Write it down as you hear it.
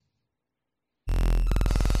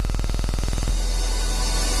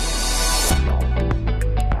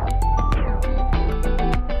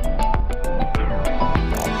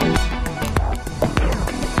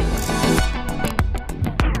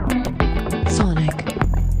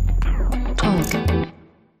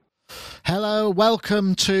Hello,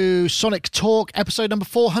 welcome to Sonic Talk, episode number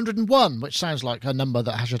 401, which sounds like a number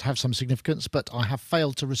that should have some significance, but I have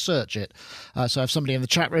failed to research it. So if somebody in the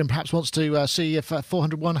chat room perhaps wants to see if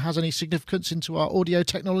 401 has any significance into our audio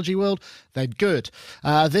technology world, then good.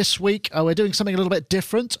 This week, we're doing something a little bit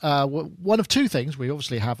different. One of two things. We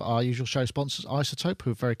obviously have our usual show sponsors, iZotope,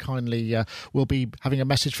 who very kindly will be having a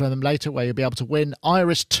message from them later where you'll be able to win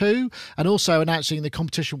Iris 2, and also announcing the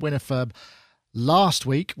competition winner for last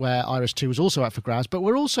week, where Iris 2 was also up for grabs. But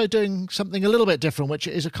we're also doing something a little bit different, which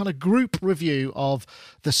is a kind of group review of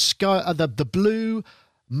the Blue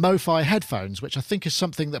MoFi headphones, which I think is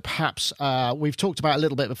something that perhaps we've talked about a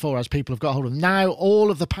little bit before as people have got hold of them. Now all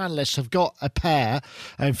of the panelists have got a pair.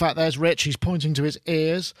 In fact, there's Rich. He's pointing to his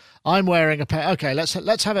ears. I'm wearing a pair. Okay, let's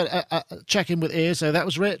have a check in with ears. So that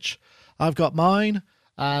was Rich. I've got mine.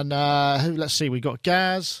 And let's see, we've got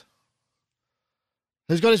Gaz,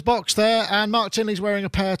 who's got his box there, and Mark Tinley's wearing a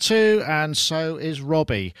pair too, and so is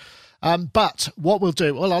Robbie. But what we'll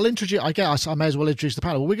do, well, I'll introduce, I guess I may as well introduce the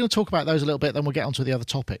panel. We're going to talk about those a little bit, then we'll get on to the other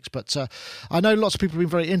topics. But I know lots of people have been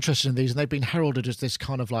very interested in these, and they've been heralded as this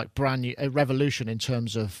kind of like brand new revolution in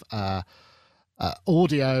terms of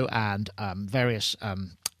audio and various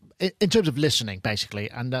in terms of listening, basically,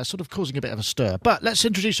 and sort of causing a bit of a stir. But let's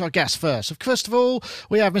introduce our guests first. First of all,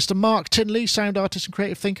 we have Mr. Mark Tinley, sound artist and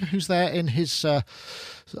creative thinker, who's there in his...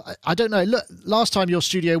 I don't know. Look, last time your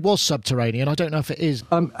studio was subterranean. I don't know if it is.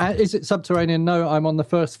 Is it subterranean? No, I'm on the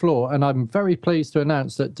first floor, and I'm very pleased to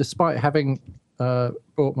announce that despite having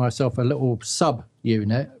bought myself a little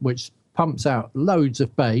sub-unit, which pumps out loads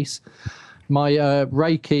of bass, my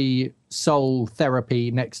Reiki soul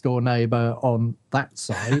therapy next door neighbour on that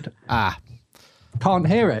side can't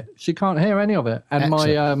hear it. She can't hear any of it. And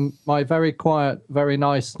my very quiet, very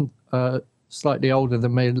nice, slightly older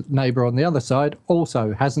than me neighbour on the other side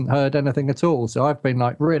also hasn't heard anything at all. So I've been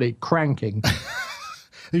like really cranking. Are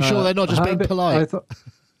you sure they're not just being polite?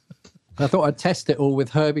 I thought I'd test it all with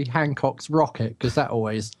Herbie Hancock's Rocket, because that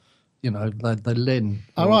always, the Lynn.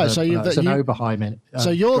 All right, so it's an Oberheim. So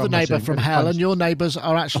you're the neighbour from hell, and your neighbours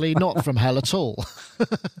are actually not from hell at all.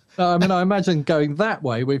 I mean, I imagine going that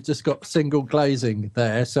way, we've just got single glazing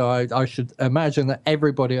there, so I should imagine that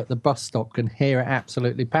everybody at the bus stop can hear it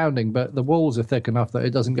absolutely pounding, but the walls are thick enough that it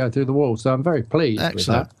doesn't go through the walls, so I'm very pleased with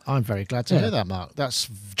that. I'm very glad to hear that, Mark. That's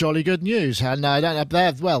jolly good news. And I don't have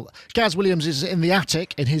there. Well, Gaz Williams is in the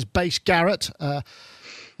attic in his bass garret.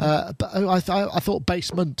 But I thought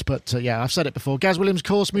basement, but yeah, I've said it before. Gaz Williams,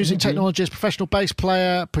 course, music technologist, professional bass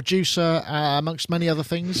player, producer, amongst many other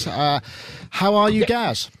things. How are you,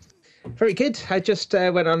 Gaz? Very good. I just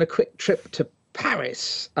went on a quick trip to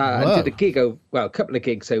Paris and did a couple of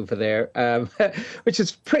gigs over there, which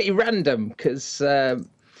is pretty random because I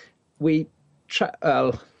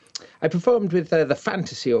performed with the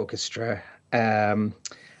Fantasy Orchestra, and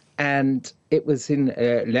it was in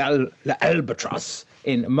L'Albatros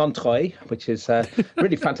in Montreuil, which is a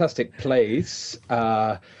really fantastic place.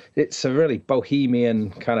 It's a really bohemian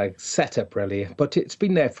kind of setup, really, but it's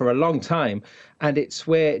been there for a long time, and it's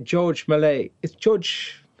where George Mellet. It's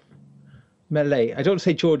George Mellet. I don't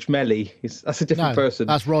say George Melly. That's a different person.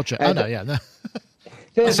 That's Roger. No.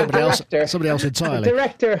 Somebody else entirely. The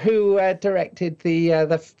director who directed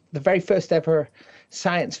the very first ever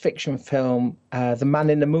science fiction film, The Man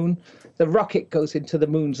in the Moon. The rocket goes into the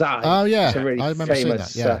moon's eye. Oh, yeah. It's a really I remember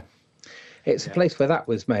famous, seeing that, it's a place where that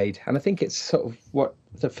was made. And I think it's sort of what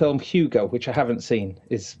the film Hugo, which I haven't seen,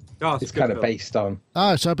 is kind of based on.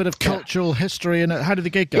 Oh, so a bit of cultural history. And how did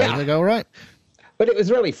the gig go? Did they go all right? But it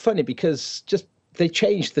was really funny because they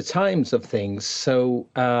changed the times of things. So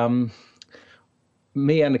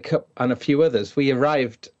me and a few others, we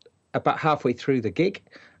arrived about halfway through the gig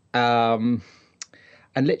and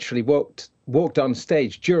literally walked on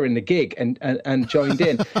stage during the gig and joined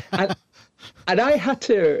in. and I had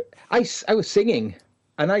to, I was singing,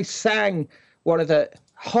 and I sang one of the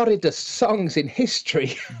horridest songs in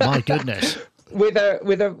history. My goodness. with I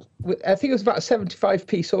think it was about a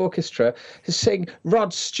 75-piece orchestra to sing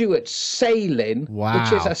Rod Stewart's Sailing,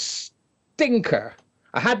 which is a stinker.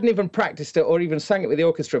 I hadn't even practiced it or even sang it with the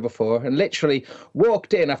orchestra before, and literally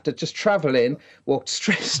walked in after just traveling, walked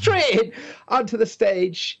straight in onto the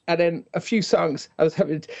stage, and then a few songs I was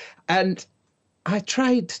having, and I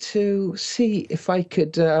tried to see if I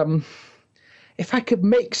could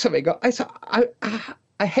make something.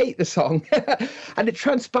 I hate the song, and it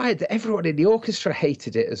transpired that everyone in the orchestra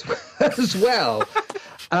hated it as well.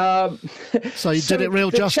 So you did it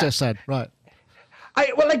real justice then, right?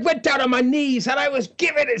 I went down on my knees and I was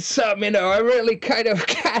giving it some, I really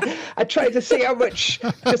I tried to see how much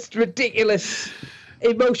just ridiculous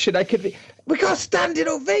emotion. We got a standing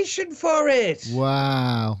ovation for it.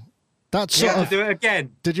 Wow. That's You sort had of. to do it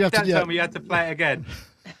again. Did you have Don't to? tell me you had to play it again.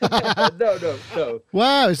 No.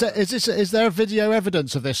 Wow. Is there video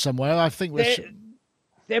evidence of this somewhere? I think we're.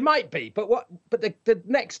 There might be, but the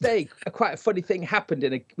next day, quite a funny thing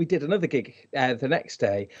happened. We did another gig the next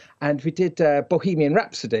day, and we did Bohemian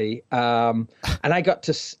Rhapsody, and I got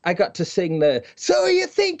to sing the "So You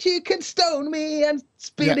Think You Can Stone Me and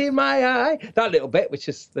Spit in My Eye," that little bit, which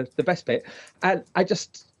is the best bit, and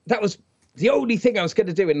that was the only thing I was going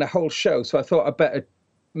to do in the whole show, so I thought I'd better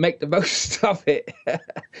make the most of it,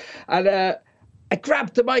 and I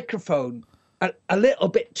grabbed the microphone a little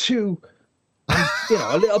bit too.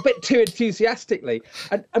 A little bit too enthusiastically,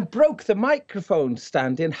 and broke the microphone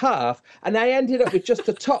stand in half, and I ended up with just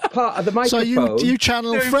the top part of the microphone. So you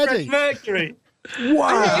channeled Freddie. Mercury.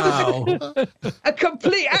 Wow. A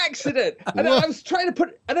complete accident. And I was trying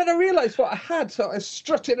to and then I realised what I had, so I was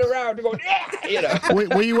strutting around and going, yeah,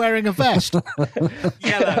 Were you wearing a vest?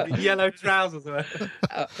 yellow trousers.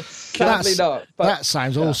 Sadly not. But, that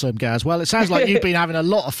sounds awesome, Gaz. Well, it sounds like you've been having a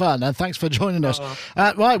lot of fun, and thanks for joining us.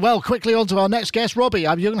 Right, well, quickly on to our next guest, Robbie.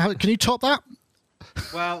 Can you top that?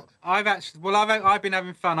 Well, I've been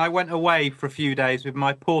having fun. I went away for a few days with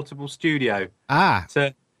my portable studio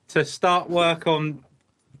to start work on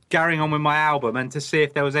carrying on with my album and to see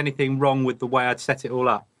if there was anything wrong with the way I'd set it all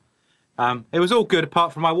up. It was all good,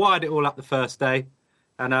 apart from I wired it all up the first day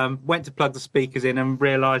and went to plug the speakers in and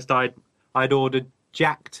realised I'd ordered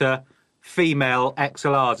jack to female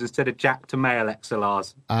XLRs instead of jack to male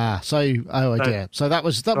XLRs. Dear. So that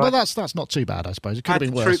was that. Well, that's not too bad, I suppose. It could have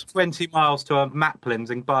been worse. I had to troop 20 miles to a Maplins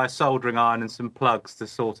and buy a soldering iron and some plugs to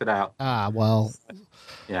sort it out. Well.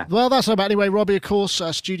 Yeah. Well, that's about anyway. Robbie, of course,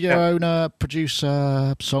 studio owner,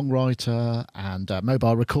 producer, songwriter, and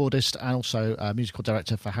mobile recordist, and also musical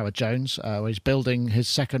director for Howard Jones, where he's building his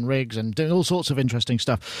second rigs and doing all sorts of interesting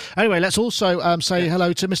stuff. Anyway, let's also say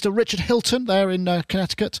hello to Mr. Richard Hilton there in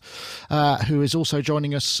Connecticut, who is also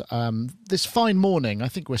joining us this fine morning. I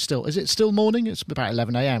think is it still morning? It's about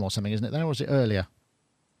 11 a.m. or something, isn't it there, or is it earlier?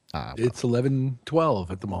 It's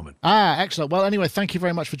 11:12 at the moment. Excellent. Well, anyway, thank you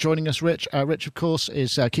very much for joining us, Rich. Rich, of course,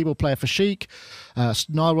 is keyboard player for Chic,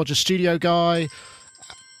 Nile Rodgers studio guy.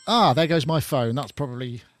 There goes my phone. That's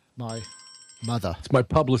probably my mother. It's my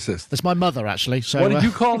publicist. That's my mother, actually. So, what did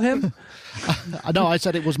you call him? No, I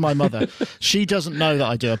said it was my mother. She doesn't know that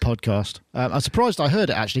I do a podcast. I'm surprised I heard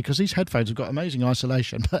it, actually, because these headphones have got amazing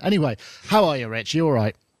isolation. But anyway, how are you, Rich? You all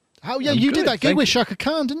right? You did that gig with Shaka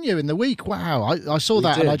Khan, didn't you, in the week? Wow, I saw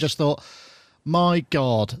that and I just thought, my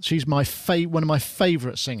God, she's one of my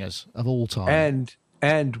favourite singers of all time.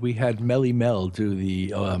 And we had Melly Mel do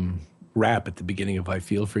the rap at the beginning of "I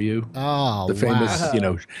Feel for You." Oh, the famous,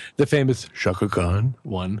 the famous Shaka Khan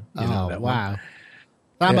one. Wow,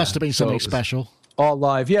 that must have been something special. All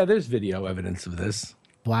live, yeah. There's video evidence of this.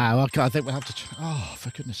 Wow, I think we'll have to.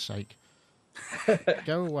 For goodness sake,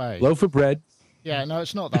 go away. Loaf of bread. Yeah, no,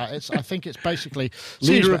 it's not that. I think it's basically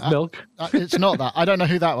liter of milk. It's not that. I don't know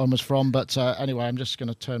who that one was from, but anyway, I'm just going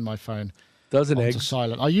to turn my phone to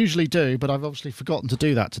silent. I usually do, but I've obviously forgotten to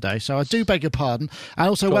do that today. So I do beg your pardon. And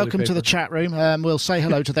also welcome to the chat room. We'll say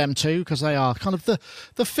hello to them too, because they are kind of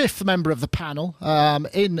the fifth member of the panel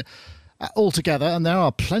all together, and there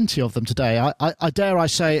are plenty of them today. I dare I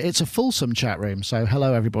say it's a fulsome chat room, so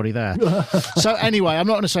hello everybody there. So anyway, I'm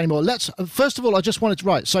not going to say any more. First of all, I just wanted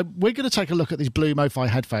to so we're going to take a look at these Blue MoFi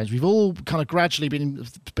headphones. We've all kind of gradually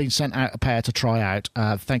been sent out a pair to try out.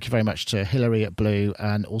 Thank you very much to Hillary at Blue,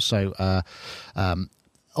 and also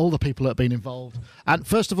all the people that have been involved. And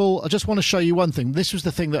first of all, I just want to show you one thing. This was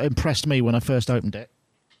the thing that impressed me when I first opened it.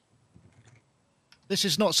 This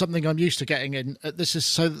is not something I'm used to getting in. This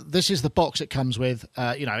is the box it comes with.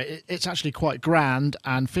 It's actually quite grand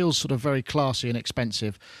and feels sort of very classy and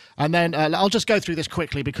expensive. And then I'll just go through this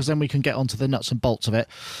quickly because then we can get onto the nuts and bolts of it.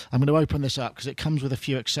 I'm going to open this up because it comes with a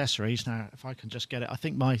few accessories. Now, if I can just get it, I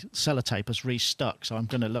think my sellotape has restuck, so I'm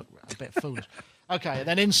going to look a bit foolish. Okay, and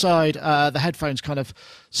then inside the headphones kind of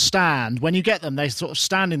stand. When you get them, they're sort of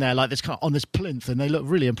standing there like this, kind of on this plinth, and they look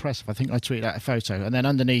really impressive. I think I tweeted out a photo. And then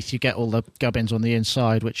underneath, you get all the gubbins on the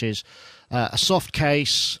inside, which is a soft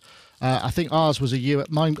case. I think ours was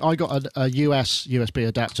I got a US USB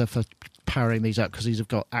adapter for powering these up because these have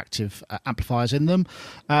got active amplifiers in them.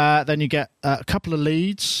 Then you get a couple of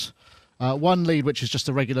leads. One lead, which is just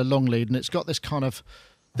a regular long lead, and it's got this kind of...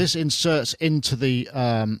 This inserts into the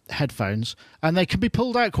headphones, and they can be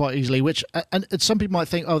pulled out quite easily, which and some people might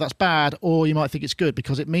think, oh, that's bad, or you might think it's good,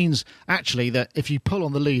 because it means actually that if you pull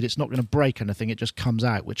on the lead, it's not going to break anything, it just comes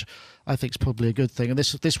out, which I think is probably a good thing. And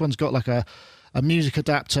this one's got like a music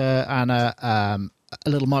adapter and a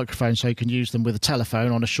little microphone so you can use them with a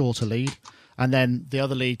telephone on a shorter lead. And then the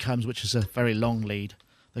other lead comes, which is a very long lead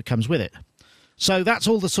that comes with it. So that's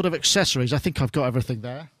all the sort of accessories. I think I've got everything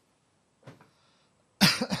there.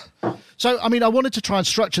 So, I mean, I wanted to try and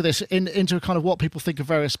structure this into kind of what people think of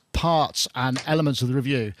various parts and elements of the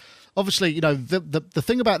review. Obviously, you know, the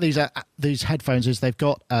thing about these headphones is they've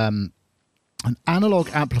got an analog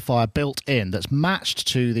amplifier built in that's matched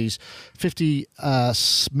to these 50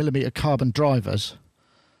 millimeter carbon drivers.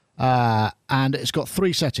 And it's got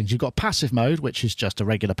 3 settings. You've got passive mode, which is just a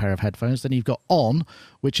regular pair of headphones. Then you've got on,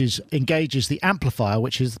 which engages the amplifier,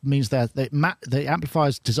 means that the amplifier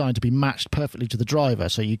is designed to be matched perfectly to the driver,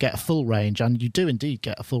 so you get a full range, and you do indeed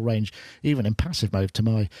get a full range, even in passive mode to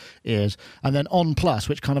my ears. And then on plus,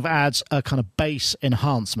 which kind of adds a kind of bass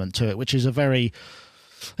enhancement to it, which is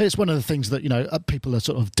it's one of the things that, you know, people are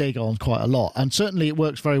sort of dig on quite a lot, and certainly it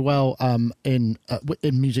works very well in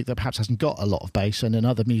music that perhaps hasn't got a lot of bass, and in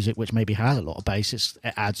other music which maybe has a lot of bass, it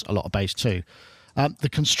adds a lot of bass too. The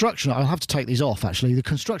construction, I'll have to take these off actually. The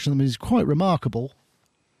construction of them is quite remarkable.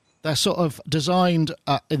 They're sort of designed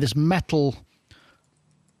in this metal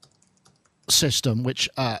system, which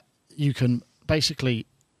you can basically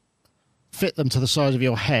fit them to the size of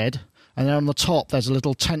your head. And then on the top, there's a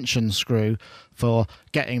little tension screw for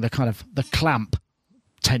getting the kind of the clamp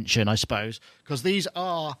tension, I suppose, because these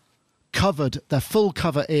are covered. They're full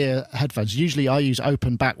cover ear headphones. Usually I use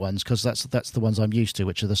open back ones because that's the ones I'm used to,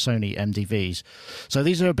 which are the Sony MDVs. So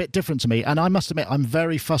these are a bit different to me. And I must admit, I'm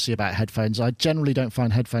very fussy about headphones. I generally don't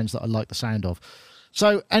find headphones that I like the sound of.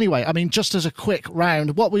 So anyway, I mean, just as a quick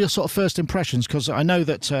round, what were your sort of first impressions? Because I know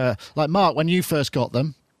that, like Mark, when you first got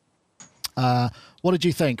them, what did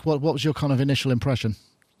you think? What was your kind of initial impression?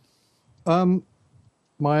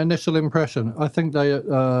 My initial impression, I think they,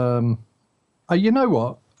 you know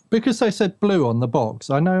what? Because they said blue on the box,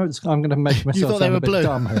 I know I'm going to make myself sound a bit blue.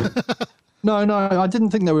 Dumb here. No, I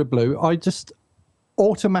didn't think they were blue. I just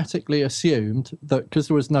automatically assumed that because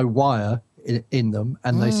there was no wire in them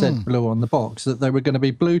and they said blue on the box, that they were going to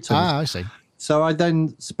be Bluetooth. Ah, I see. So I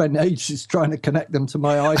then spent ages trying to connect them to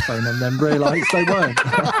my iPhone and then realised they weren't.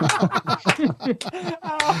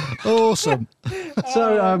 Awesome.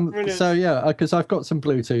 So yeah, because I've got some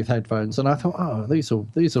Bluetooth headphones, and I thought, oh, these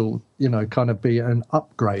will, you know, kind of be an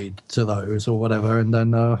upgrade to those or whatever. And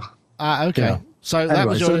then, okay. Yeah. So anyway, that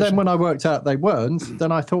was your then when I worked out they weren't,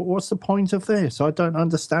 then I thought, what's the point of this? I don't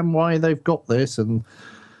understand why they've got this. And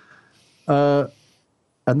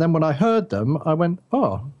then when I heard them, I went,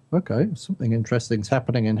 oh, okay, something interesting's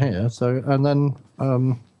happening in here. So, and then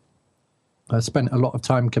I spent a lot of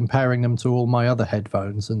time comparing them to all my other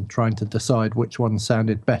headphones and trying to decide which one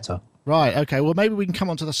sounded better. Right, okay. Well, maybe we can come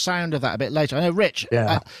on to the sound of that a bit later. I know, Rich,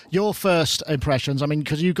 your first impressions, I mean,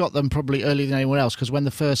 because you got them probably earlier than anyone else, because when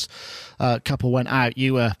the first couple went out,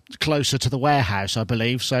 you were closer to the warehouse, I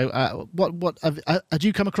believe. So what had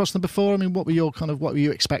you come across them before? I mean, what were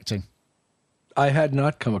you expecting? I had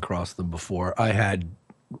not come across them before. I had,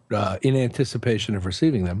 in anticipation of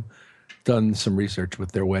receiving them, done some research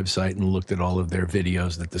with their website and looked at all of their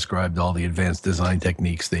videos that described all the advanced design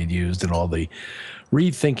techniques they'd used and all the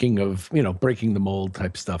rethinking of, you know, breaking the mold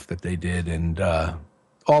type stuff that they did, and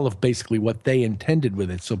all of basically what they intended with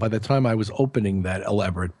it. So by the time I was opening that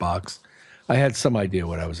elaborate box, I had some idea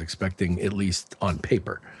what I was expecting, at least on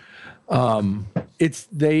paper.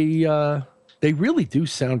 They really do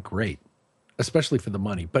sound great, especially for the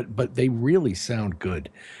money, but they really sound good.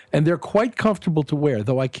 And they're quite comfortable to wear,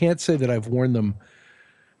 though I can't say that I've worn them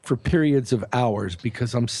for periods of hours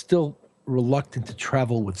because I'm still reluctant to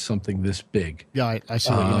travel with something this big. Yeah, I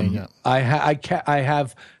see what you mean, yeah. I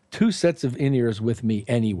have 2 sets of in-ears with me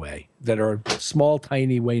anyway that are small,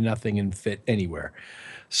 tiny, weigh nothing, and fit anywhere.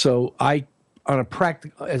 So as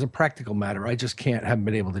a practical matter, I just haven't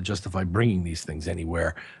been able to justify bringing these things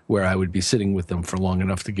anywhere where I would be sitting with them for long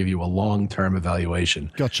enough to give you a long-term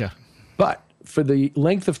evaluation. Gotcha. But for the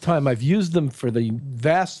length of time I've used them, for the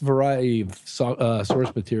vast variety of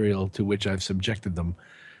source material to which I've subjected them,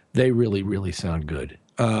 they really, really sound good.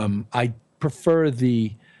 I prefer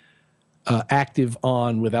the active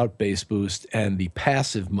on without bass boost and the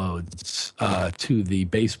passive modes to the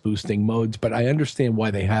bass boosting modes, but I understand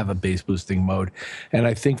why they have a bass boosting mode, and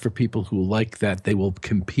I think for people who like that, they will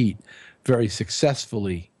compete very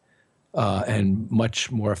successfully and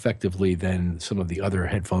much more effectively than some of the other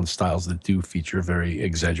headphone styles that do feature very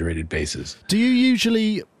exaggerated basses. Do you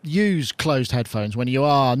usually use closed headphones when you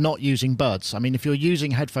are not using buds? I mean, if you're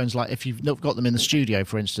using headphones, like if you've got them in the studio,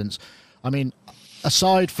 for instance, I mean,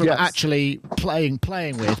 aside from actually playing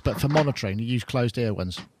with, but for monitoring, you use closed ear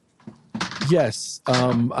ones. Yes,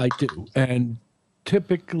 I do. And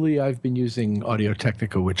typically I've been using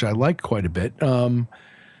Audio-Technica, which I like quite a bit.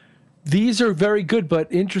 These are very good,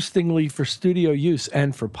 but interestingly, for studio use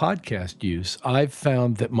and for podcast use, I've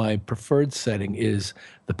found that my preferred setting is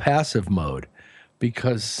the passive mode,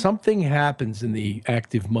 because something happens in the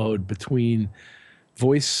active mode between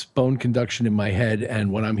voice bone conduction in my head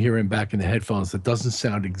and what I'm hearing back in the headphones that doesn't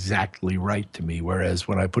sound exactly right to me. Whereas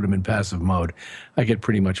when I put them in passive mode, I get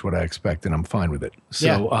pretty much what I expect, and I'm fine with it.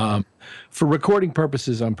 So for recording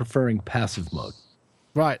purposes, I'm preferring passive mode.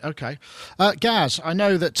 Right, okay. Gaz, I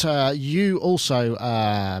know that you also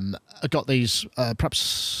got these,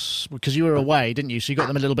 perhaps because you were away, didn't you? So you got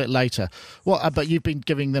them a little bit later. But you've been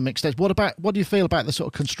giving them extended. What do you feel about the sort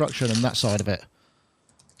of construction and that side of it?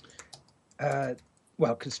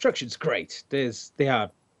 Well, construction's great. They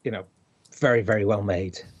are, very, very well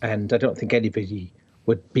made, and I don't think anybody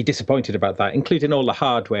would be disappointed about that, including all the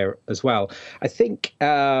hardware as well. I think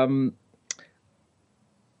I've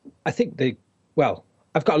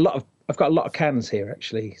got a lot of cans here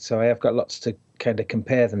actually, so I have got lots to kind of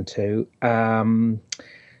compare them to, and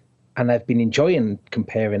I've been enjoying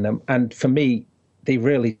comparing them. And for me, they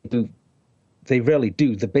really do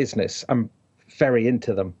the business. I'm very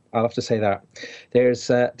into them. I'll have to say that. There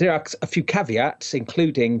are a few caveats,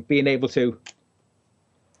 including being able to.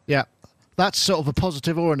 Yeah, that's sort of a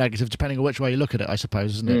positive or a negative, depending on which way you look at it, I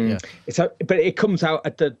suppose, isn't it? Yeah. But it comes out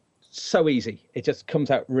so easy. It just comes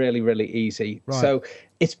out really, really easy. Right. So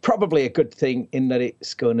it's probably a good thing in that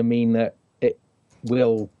it's going to mean that it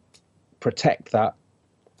will protect that,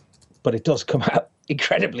 but it does come out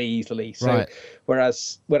incredibly easily. So right.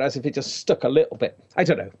 whereas if it just stuck a little bit, I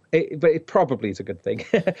don't know, but it probably is a good thing.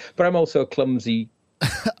 But I'm also a clumsy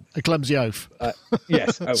oaf.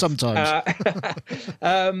 Yes, oaf. Sometimes.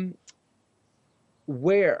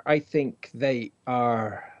 Where I think they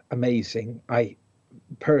are amazing, I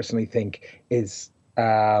personally think, is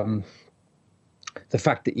the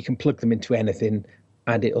fact that you can plug them into anything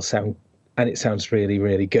and it sounds really,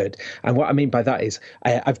 really good. And what I mean by that is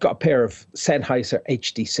I've got a pair of Sennheiser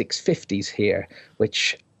HD650s here,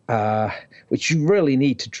 which you really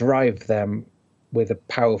need to drive them with a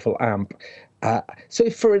powerful amp. So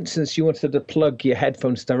if, for instance, you wanted to plug your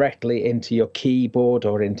headphones directly into your keyboard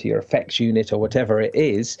or into your effects unit or whatever it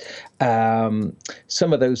is,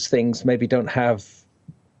 some of those things maybe don't have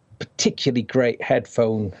particularly great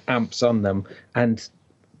headphone amps on them. And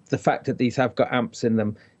the fact that these have got amps in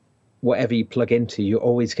them, whatever you plug into, you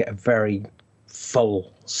always get a very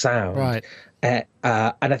full sound. Right. And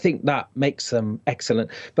I think that makes them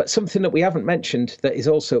excellent. But something that we haven't mentioned that is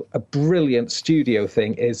also a brilliant studio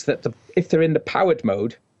thing is that if they're in the powered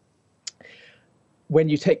mode, when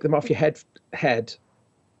you take them off your head,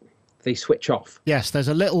 they switch off. Yes, there's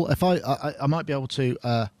a little. If I might be able to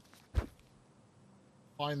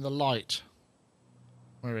find the light.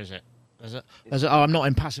 Where is it? There's a, I'm not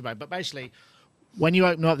in passive mode, but basically, when you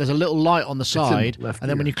open them up, there's a little light on the side, and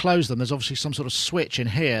then when you close them, there's obviously some sort of switch in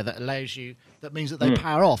here that allows you. That means that they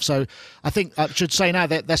power off. So I think I should say now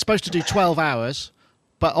that they're supposed to do 12 hours,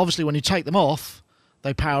 but obviously when you take them off,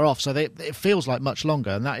 they power off. So it feels like much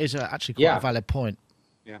longer, and that is actually quite a valid point.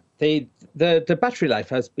 Yeah, the battery life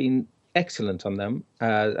has been excellent on them.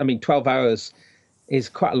 12 hours is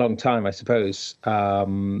quite a long time, I suppose,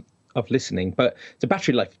 of listening, but the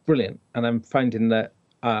battery life is brilliant, and I'm finding that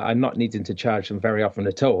I'm not needing to charge them very often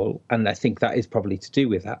at all, and I think that is probably to do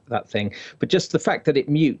with that thing. But just the fact that it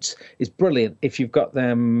mutes is brilliant if you've got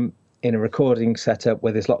them in a recording setup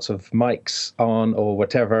where there's lots of mics on or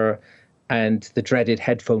whatever, and the dreaded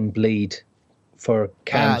headphone bleed for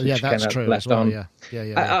cans which that's kind true of left well, on. Yeah.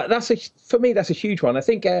 For me, that's a huge one. I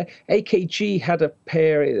think AKG had a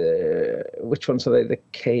pair. Which ones are they? The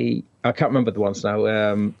K. I can't remember the ones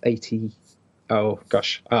now. 80. Oh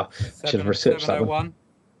gosh. I should have researched that one.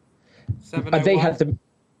 701.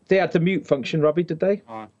 They had the mute function, Robbie, did they?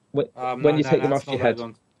 When you take them off your head.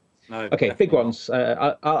 No. Okay, big ones.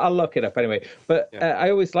 I'll look it up anyway. But I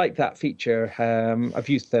always liked that feature. I've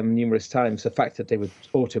used them numerous times. The fact that they would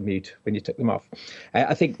auto mute when you took them off.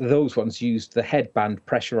 I think those ones used the headband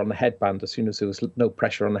pressure on the headband. As soon as there was no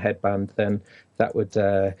pressure on the headband, then that would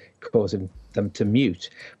cause them to mute.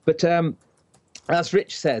 But as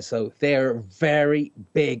Rich says, though, they're very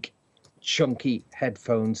big, chunky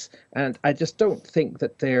headphones, and I just don't think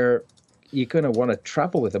that you're going to want to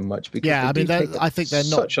travel with them much because I think they're not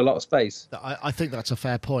such a lot of space. I think that's a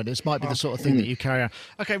fair point. This might be the sort of thing that you carry around.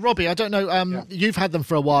 Okay, Robbie, I don't know. You've had them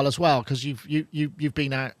for a while as well because you've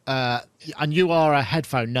been out, and you are a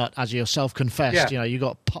headphone nut, as you yourself confessed. Yeah. You know, you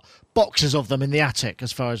got boxes of them in the attic.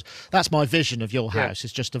 As far as that's my vision of your house,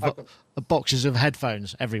 it's just boxes of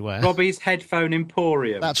headphones everywhere. Robbie's headphone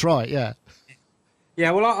emporium. That's right. Yeah.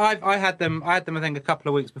 Yeah, well, I had them. I think a couple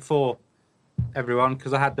of weeks before everyone,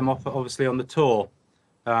 because I had them off obviously on the tour,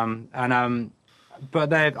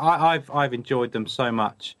 but I've enjoyed them so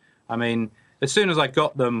much. I mean, as soon as I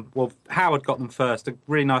got them, well, Howard got them first. A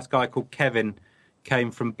really nice guy called Kevin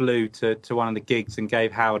came from Blue to one of the gigs and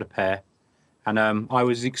gave Howard a pair, and I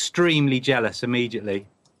was extremely jealous immediately.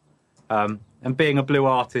 And being a Blue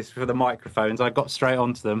artist for the microphones, I got straight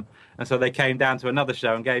onto them, and so they came down to another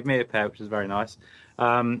show and gave me a pair, which was very nice.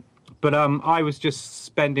 But I was just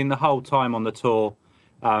spending the whole time on the tour,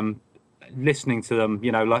 listening to them,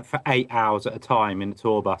 you know, like for 8 hours at a time in the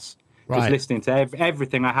tour bus, just listening to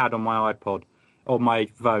everything I had on my iPod or my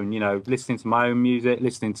phone, you know, listening to my own music,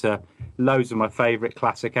 listening to loads of my favourite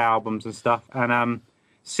classic albums and stuff. And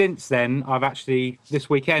since then, I've actually, this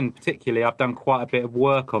weekend particularly, I've done quite a bit of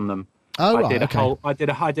work on them. Oh, I did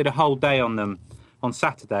a whole day on them on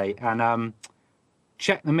Saturday, and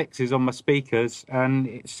checked the mixes on my speakers, and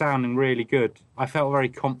it's sounding really good. I felt very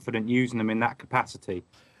confident using them in that capacity,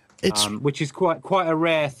 which is quite a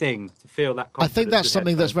rare thing to feel that confident. I think that's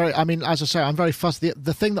something that's very, I mean, as I say, I'm very fussed.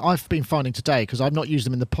 The thing that I've been finding today, because I've not used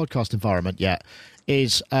them in the podcast environment yet,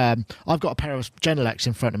 is I've got a pair of Genelecs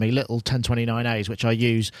in front of me, little 1029As, which I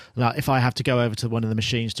use. Like, if I have to go over to one of the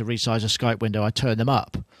machines to resize a Skype window, I turn them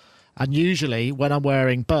up. And usually when I'm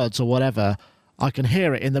wearing buds or whatever, I can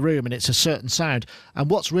hear it in the room and it's a certain sound. And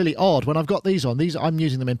what's really odd, when I've got these on, I'm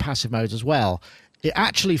using them in passive mode as well, it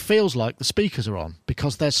actually feels like the speakers are on,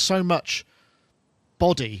 because there's so much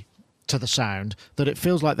body to the sound that it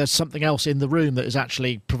feels like there's something else in the room that is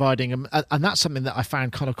actually providing them. And that's something that I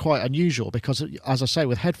found kind of quite unusual, because, as I say,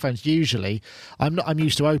 with headphones, usually I'm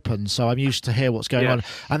used to open, so I'm used to hear what's going on.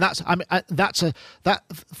 And that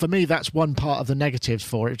for me, that's one part of the negatives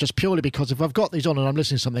for it, just purely because if I've got these on and I'm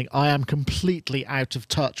listening to something, I am completely out of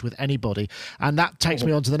touch with anybody, and that takes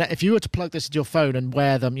me onto the net. If you were to plug this into your phone and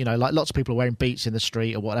wear them, you know, like lots of people are wearing Beats in the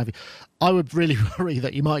street or whatever, I would really worry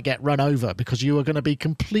that you might get run over, because you are going to be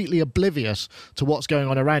completely oblivious to what's going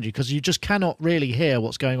on around you, because you just cannot really hear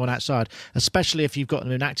what's going on outside, especially if you've got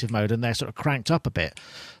them in active mode and they're sort of cranked up a bit.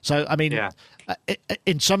 So, I mean,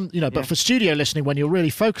 in some, you know, but for studio listening, when you're really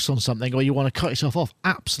focused on something or you want to cut yourself off,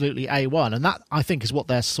 absolutely A1. And that, I think, is what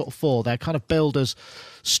they're sort of for. They're kind of billed as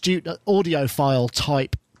audiophile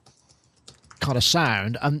type kind of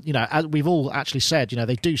sound, and you know, as we've all actually said, you know,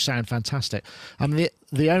 they do sound fantastic. I mean,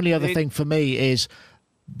 the only other thing for me is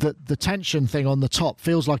that the tension thing on the top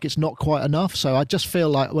feels like it's not quite enough. So I just feel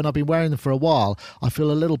like when I've been wearing them for a while, I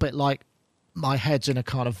feel a little bit like my head's in a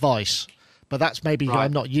kind of vice. But that's maybe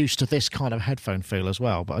I'm not used to this kind of headphone feel as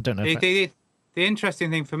well. But I don't know. The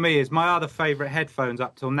interesting thing for me is my other favourite headphones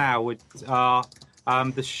up till now are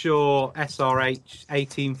the Shure SRH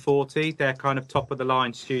 1840. They're kind of top of the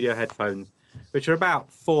line studio headphones, which are about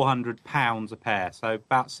 £400 a pair, so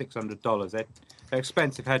about $600. They're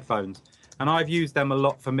expensive headphones, and I've used them a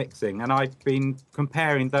lot for mixing, and I've been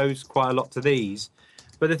comparing those quite a lot to these.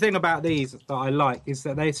 But the thing about these that I like is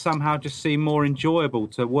that they somehow just seem more enjoyable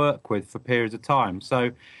to work with for periods of time.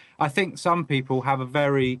 So I think some people have a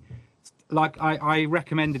very, like, I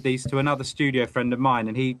recommended these to another studio friend of mine,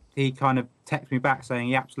 and he kind of texted me back saying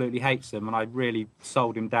he absolutely hates them, and I really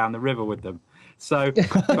sold him down the river with them. So,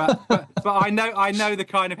 but I know the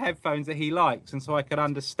kind of headphones that he likes, and so I could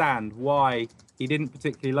understand why he didn't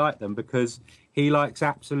particularly like them, because he likes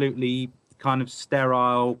absolutely kind of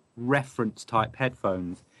sterile reference type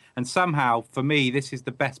headphones. And somehow, for me, this is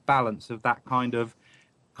the best balance of that kind of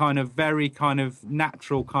very kind of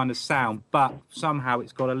natural kind of sound, but somehow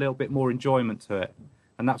it's got a little bit more enjoyment to it,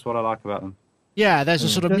 and that's what I like about them. Yeah, there's a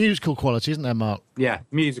sort of musical quality, isn't there, Mark? Yeah,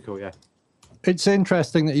 musical. Yeah. It's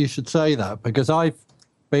interesting that you should say that, because I've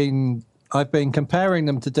been comparing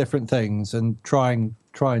them to different things and trying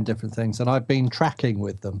different things, and I've been tracking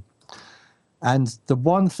with them. And the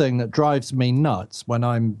one thing that drives me nuts when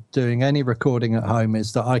I'm doing any recording at home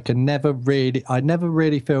is that I never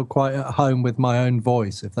really feel quite at home with my own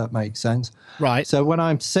voice, if that makes sense. Right. So when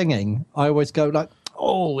I'm singing, I always go like,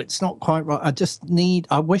 oh, it's not quite right.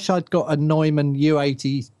 I wish I'd got a Neumann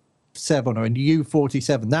U87 or a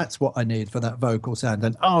U47. That's what I need for that vocal sound.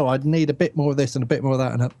 And, I'd need a bit more of this and a bit more of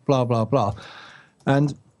that and blah, blah, blah.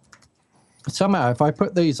 And somehow if I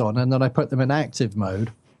put these on and then I put them in active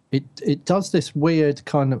mode, it does this weird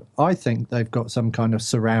kind of, I think they've got some kind of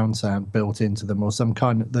surround sound built into them, or some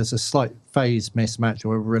kind of, there's a slight phase mismatch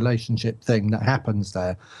or a relationship thing that happens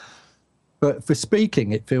there. But for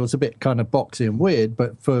speaking, it feels a bit kind of boxy and weird,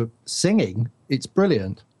 but for singing, it's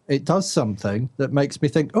brilliant. It does something that makes me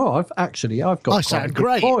think, I've got quite a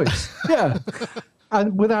good voice. Yeah.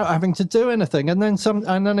 and without having to do anything. And then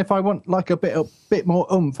if I want like a bit more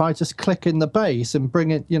oomph, I just click in the bass and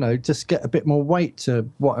bring it, just get a bit more weight to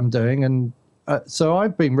what I'm doing. And so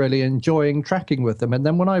I've been really enjoying tracking with them. And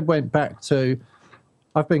then when I went back to,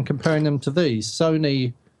 I've been comparing them to these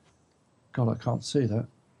Sony, God, I can't see that,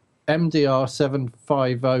 MDR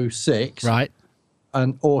 7506, right,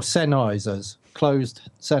 or Sennheisers. Closed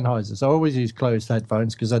Sennheisers. I always use closed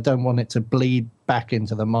headphones because I don't want it to bleed back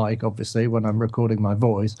into the mic, obviously, when I'm recording my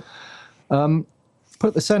voice.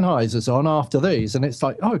 Put the Sennheisers on after these, and it's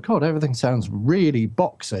like, oh, God, everything sounds really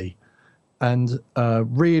boxy and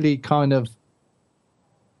really kind of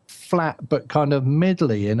flat, but kind of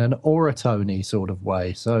middly in an orotony sort of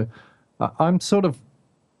way. So I'm sort of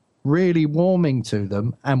really warming to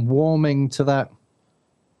them and warming to that.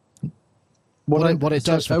 What it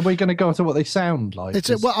does. Are we going to go into what they sound like?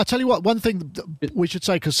 Well, I'll tell you what. One thing we should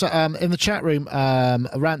say, because in the chat room,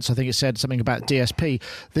 Rants, I think it said something about DSP.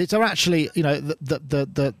 They're actually, the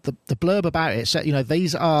blurb about it said,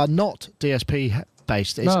 these are not DSP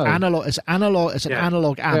based. It's analog. It's analog. It's an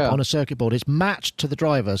analog amp on a circuit board. It's matched to the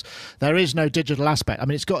drivers. There is no digital aspect. I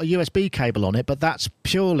mean, it's got a USB cable on it, but that's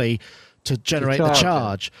purely to generate the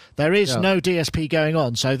charge. There is no DSP going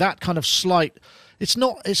on, so that kind of slight. It's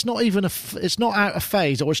not even it's not out of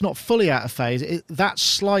phase, or it's not fully out of phase. That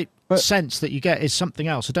slight sense that you get is something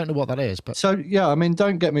else. I don't know what that is, but so I mean,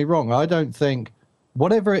 don't get me wrong. I don't think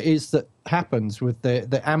whatever it is that happens with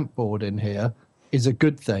the amp board in here is a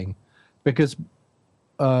good thing, because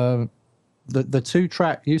the 2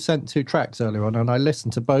 track you sent 2 tracks earlier on, and I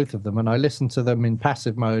listened to both of them, and I listened to them in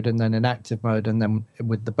passive mode and then in active mode and then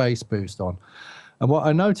with the bass boost on, and what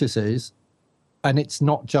I notice is. And it's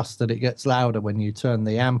not just that it gets louder when you turn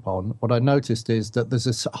the amp on. What I noticed is that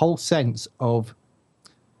there's a whole sense of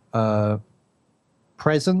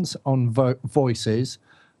presence on voices,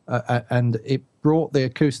 and it brought the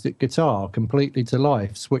acoustic guitar completely to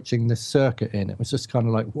life, switching this circuit in. It was just kind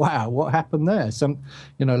of like, wow, what happened there?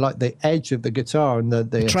 Like the edge of the guitar and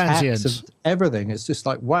the transients of everything. It's just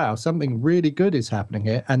like, wow, something really good is happening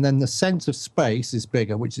here. And then the sense of space is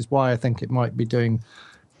bigger, which is why I think it might be doing...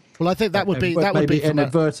 Well, I think that would be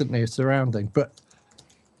inadvertently surrounding, but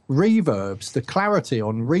reverbs, the clarity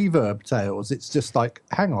on reverb tails, it's just like,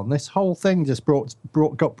 hang on, this whole thing just got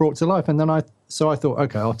brought to life. And then I thought,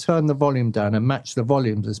 okay, I'll turn the volume down and match the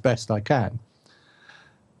volumes as best I can.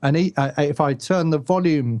 And if I turn the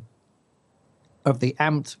volume of the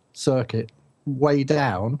amped circuit way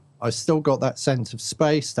down, I still got that sense of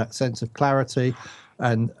space, that sense of clarity,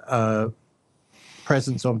 and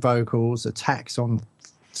presence on vocals, attacks on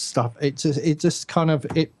stuff. It's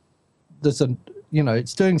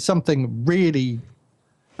doing something really.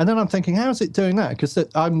 And then I'm thinking, how's it doing that? Because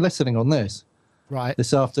I'm listening on this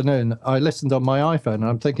this afternoon. I listened on my iPhone, and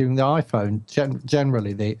I'm thinking the iPhone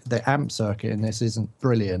generally the amp circuit in this isn't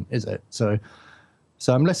brilliant, is it? So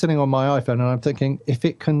I'm listening on my iPhone, and I'm thinking, if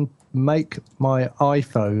it can make my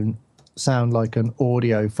iPhone sound like an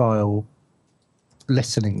audiophile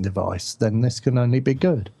listening device, then this can only be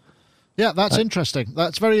good. Yeah, that's interesting.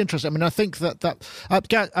 That's very interesting. I mean, I think Gaz,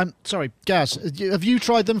 have you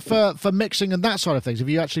tried them for mixing and that sort of things? Have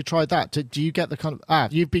you actually tried that? Do you get the kind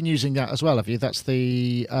of... you've been using that as well, have you? That's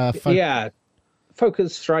the... Focusrite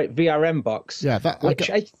VRM box. Yeah,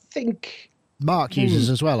 I think... Mark uses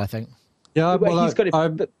as well, I think. Yeah, well, he's got it...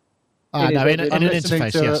 in an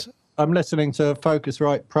interface, yes. I'm listening to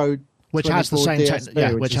Focusrite Pro... Which has the same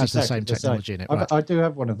technology in it. Right. I do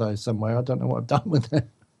have one of those somewhere. I don't know what I've done with it.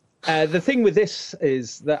 The thing with this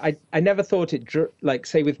is that I never thought it, like,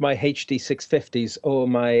 say, with my HD 650s or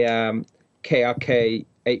my KRK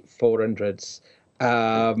 8400s,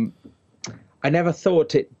 I never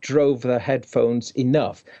thought it drove the headphones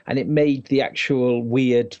enough, and it made the actual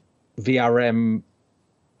weird VRM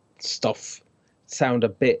stuff sound a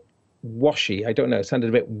bit washy. I don't know, it sounded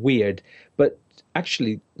a bit weird, but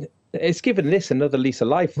actually it's given this another lease of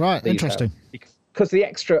life. Right, interesting. Because the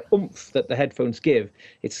extra oomph that the headphones give,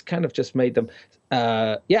 it's kind of just made them...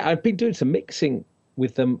 I've been doing some mixing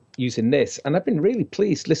with them using this, and I've been really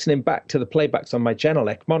pleased listening back to the playbacks on my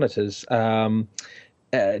Genelec monitors.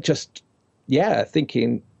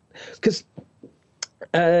 Thinking... Because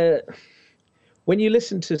when you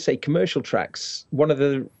listen to, say, commercial tracks, one of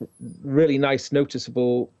the really nice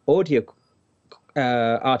noticeable audio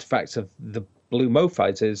artifacts of the Blue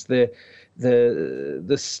MoFis is the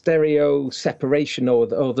stereo separation,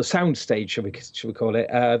 or the sound stage, should we call it?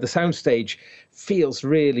 The sound stage feels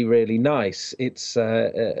really, really nice. It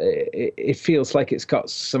feels like it's got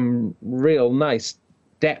some real nice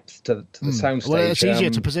depth to the soundstage. Well, it's easier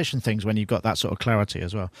to position things when you've got that sort of clarity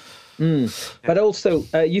as well. But also,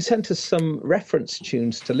 you sent us some reference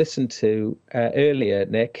tunes to listen to earlier,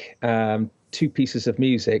 Nick. 2 pieces of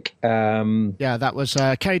music. Yeah, that was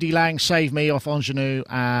KD Lang, Save Me off Ingenue,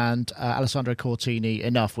 and Alessandro Cortini,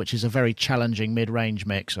 Enough, which is a very challenging mid-range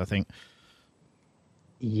mix, I think.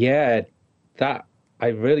 Yeah, I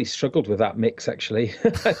really struggled with that mix, actually.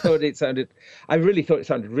 I really thought it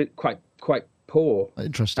sounded quite poor.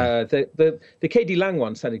 Interesting. The KD Lang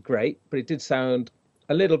one sounded great, but it did sound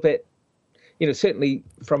a little bit, certainly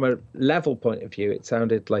from a level point of view, it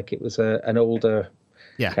sounded like it was an older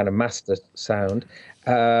kind of master sound.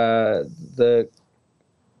 The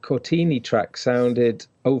Cortini track sounded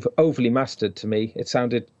overly mastered to me. It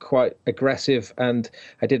sounded quite aggressive, and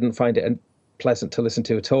I didn't find it pleasant to listen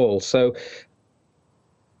to at all. So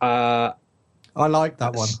I like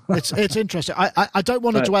that one. It's interesting. I don't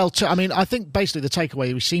want to dwell too. I mean, I think basically the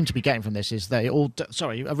takeaway we seem to be getting from this is they all.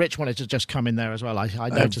 Sorry, Rich wanted to just come in there as well. I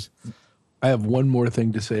noticed. I have one more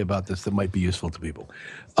thing to say about this that might be useful to people.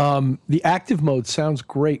 The active mode sounds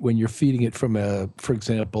great when you're feeding it from for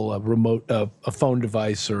example, a remote, a phone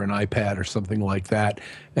device or an iPad or something like that,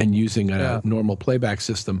 and using a normal playback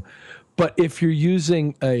system. But if you're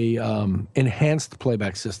using a enhanced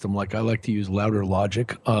playback system, like I like to use Louder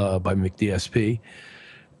Logic by McDSP,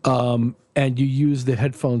 and you use the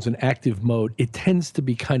headphones in active mode, it tends to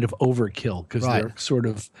be kind of overkill because they're sort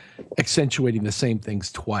of accentuating the same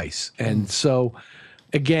things twice. And so,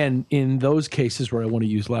 again, in those cases where I want to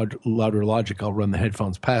use Louder Logic, I'll run the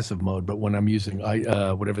headphones passive mode. But when I'm using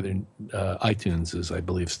whatever their iTunes is, I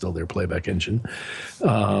believe still their playback engine,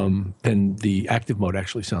 then the active mode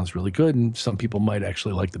actually sounds really good. And some people might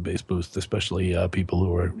actually like the bass boost, especially people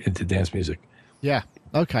who are into dance music. Yeah.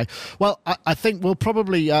 Okay. Well, I think we'll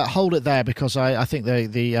probably hold it there because I think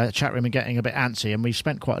the chat room are getting a bit antsy, and we've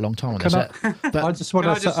spent quite a long time on this. I just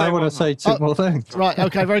want to say two more things. Right.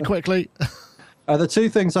 Okay. Very quickly. The 2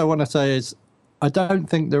 things I want to say is I don't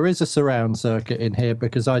think there is a surround circuit in here,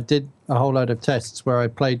 because I did a whole load of tests where I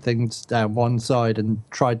played things down one side and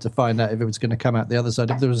tried to find out if it was going to come out the other side.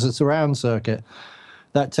 If there was a surround circuit,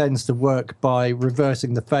 that tends to work by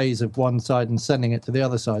reversing the phase of one side and sending it to the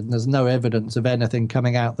other side. And there's no evidence of anything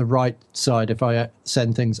coming out the right side if I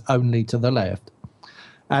send things only to the left.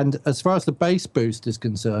 And as far as the bass boost is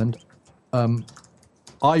concerned,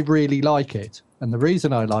 I really like it. And the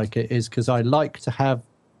reason I like it is because I like to have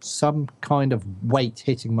some kind of weight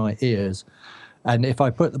hitting my ears. And if I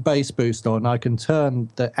put the bass boost on, I can turn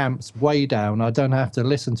the amps way down. I don't have to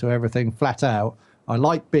listen to everything flat out. I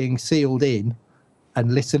like being sealed in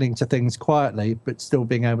and listening to things quietly, but still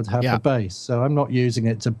being able to have the bass. So I'm not using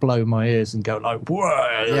it to blow my ears and go like,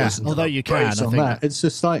 whoa. Yeah, although you can. I think that. It's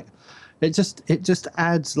just like, it just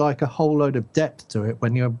adds like a whole load of depth to it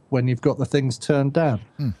when you've got the things turned down.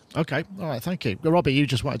 Okay, all right, thank you. Robbie, you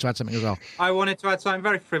just wanted to add something as well. I wanted to add something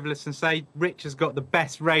very frivolous and say Rich has got the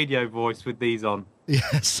best radio voice with these on.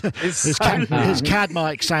 Yes, his CAD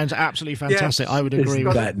mic sounds absolutely fantastic. I would agree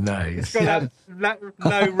with that. Nice. It's got that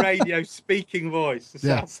low radio speaking voice.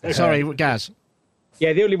 Yeah. Sorry, Gaz.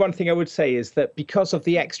 Yeah, the only one thing I would say is that because of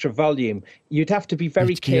the extra volume, you'd have to be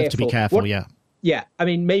very careful. You have to be careful, yeah. Yeah, I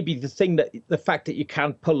mean, maybe the fact that you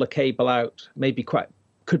can't pull the cable out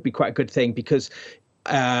could be quite a good thing, because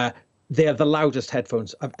they're the loudest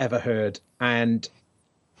headphones I've ever heard. And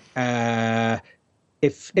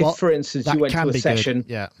if for instance you went to a session,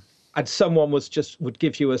 and someone would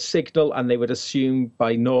give you a signal, and they would assume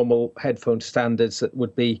by normal headphone standards that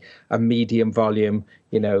would be a medium volume,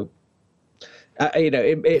 it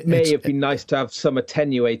may have been nice to have some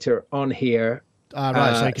attenuator on here.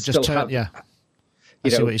 Right, so you could just turn, I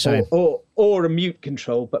see what you're saying. Or a mute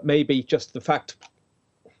control, but maybe just the fact.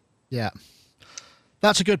 Yeah,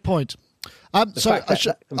 that's a good point. So I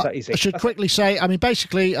should quickly say, I mean,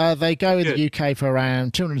 basically, they go in the UK for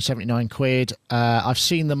around 279 quid. I've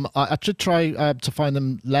seen them. I should try to find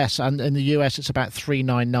them less, and in the US, it's about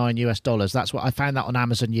 $399 US. That's what I found that on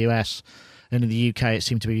Amazon US. And in the UK, it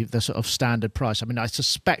seemed to be the sort of standard price. I mean, I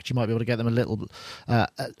suspect you might be able to get them a little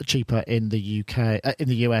cheaper in the UK, in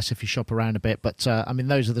the US if you shop around a bit. But I mean,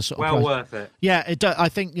 those are the sort of well worth it. Yeah, it does. I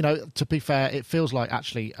think, to be fair, it feels like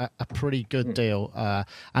actually a pretty good deal.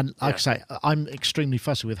 And like I say, I'm extremely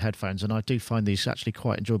fussy with headphones, and I do find these actually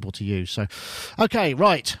quite enjoyable to use. So, okay,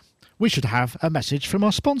 right, we should have a message from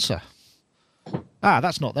our sponsor.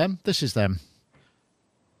 That's not them. This is them.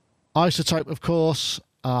 iZotope, of course,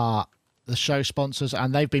 the show sponsors,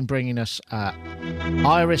 and they've been bringing us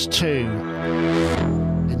Iris 2.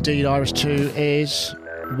 Indeed, Iris 2 is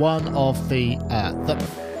one of the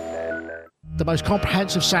the most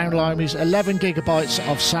comprehensive sound libraries, 11 gigabytes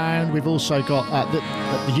of sound. We've also got,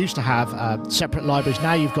 they used to have separate libraries.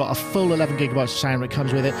 Now you've got a full 11 gigabytes of sound that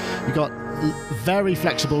comes with it. You've got very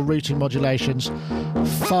flexible routing modulations,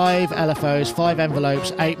 5 LFOs, 5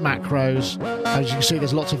 envelopes, 8 macros. As you can see,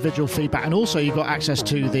 there's lots of visual feedback, and also you've got access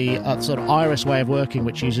to the sort of Iris way of working,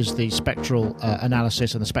 which uses the spectral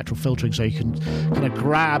analysis and the spectral filtering, so you can kind of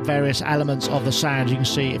grab various elements of the sound. You can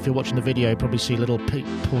see, if you're watching the video, you probably see little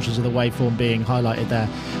portions of the waveform being highlighted there,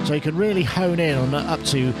 so you can really hone in on up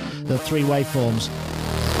to the 3 waveforms.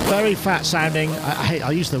 Very fat sounding.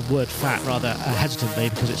 I use the word fat rather hesitantly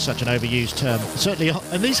because it's such an overused term. Certainly,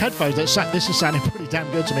 in these headphones, this is sounding pretty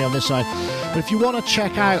damn good to me on this side. But if you want to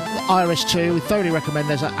check out Iris 2, we thoroughly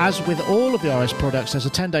recommend as with all of the Iris products, there's a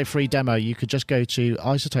 10-day free demo. You could just go to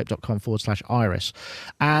iZotope.com/Iris.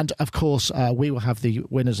 And, of course, we will have the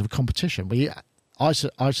winners of a competition.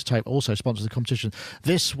 iZotope also sponsors the competition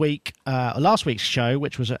this week. Last week's show,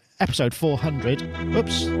 which was episode 400.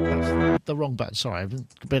 Oops, that's the wrong button. Sorry,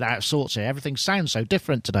 I've been out of sorts here. Everything sounds so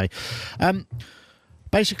different today.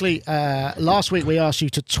 Basically, last week we asked you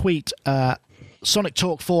to tweet Sonic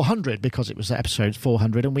Talk 400 because it was episode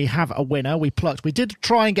 400, and we have a winner. We did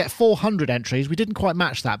try and get 400 entries. We didn't quite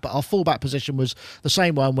match that, but our fallback position was the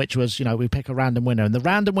same one, which was, we pick a random winner. And the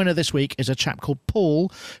random winner this week is a chap called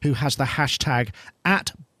Paul, who has the hashtag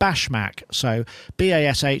 @Bashmac. So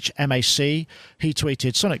BASHMAC. He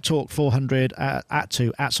tweeted Sonic Talk 400 at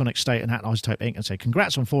Sonic State and @iZotope Inc. and said,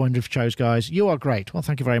 "Congrats on 400 shows, guys. You are great." Well,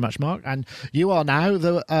 thank you very much, Mark. And you are now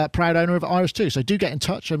the proud owner of Iris 2. So do get in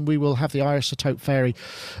touch, and we will have the iZotope Fairy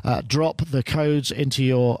drop the codes into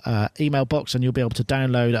your email box, and you'll be able to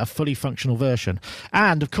download a fully functional version.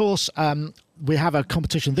 And of course, we have a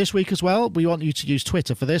competition this week as well. We want you to use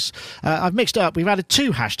Twitter for this. I've mixed up. We've added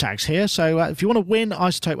 2 hashtags here. So if you want to win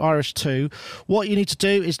iZotope Iris 2, what you need to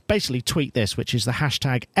do is basically tweet this, which is the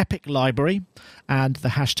hashtag Epic Library and the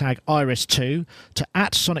hashtag Iris2 to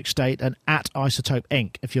 @SonicState and @iZotope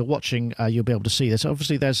Inc. If you're watching, you'll be able to see this.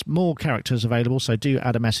 Obviously, there's more characters available, so do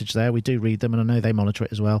add a message there. We do read them, and I know they monitor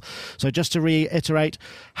it as well. So just to reiterate,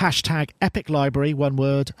 hashtag Epic Library, one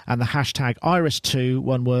word, and the hashtag Iris2,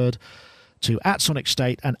 one word, to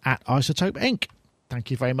 @SonicState and @iZotope Inc. Thank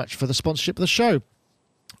you very much for the sponsorship of the show.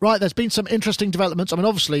 Right, there's been some interesting developments. I mean,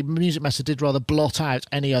 obviously, Music Method did rather blot out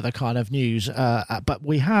any other kind of news, but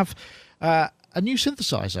we have a new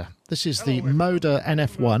synthesizer. This is the Moda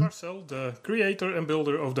NF1. Marcel, the creator and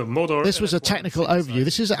builder of the Moda. This was a technical overview.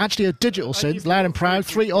 This is actually a digital synth, loud and proud,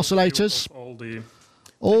 3 oscillators,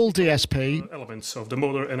 all DSP. Elements of the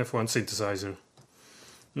Moda NF1 synthesizer.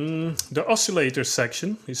 The oscillator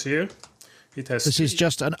section is here. This is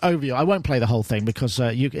just an overview. I won't play the whole thing because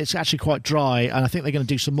it's actually quite dry, and I think they're going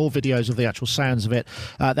to do some more videos of the actual sounds of it.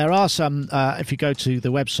 There are some, if you go to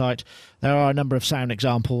the website, there are a number of sound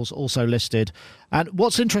examples also listed. And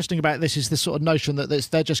what's interesting about this is this sort of notion that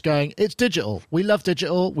they're just going, it's digital. We love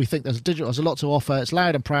digital. We think digital has a lot to offer. It's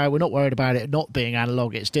loud and proud. We're not worried about it not being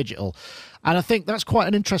analog. It's digital. And I think that's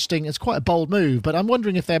quite it's quite a bold move, but I'm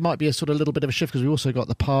wondering if there might be a sort of little bit of a shift because we've also got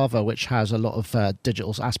the Parva, which has a lot of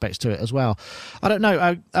digital aspects to it as well. I don't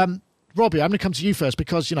know. Robbie, I'm going to come to you first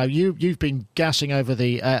because, you've been gassing over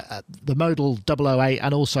the Modal 008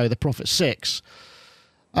 and also the Prophet 6.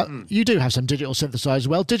 You do have some digital synthesizers as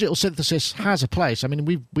well. Digital synthesis has a place. I mean,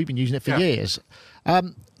 we've been using it for years.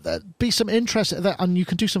 Be some interest in that, and you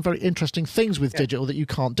can do some very interesting things with digital that you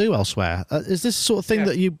can't do elsewhere. Is this the sort of thing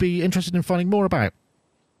that you'd be interested in finding more about?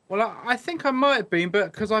 Well, I think I might have been,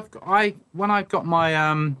 but because when I got my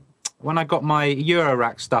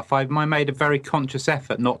Eurorack stuff, I made a very conscious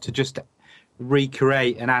effort not to just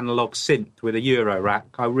recreate an analog synth with a Eurorack.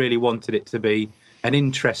 I really wanted it to be an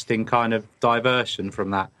interesting kind of diversion from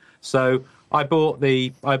that. So I bought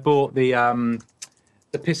the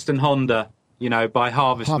Piston Honda, by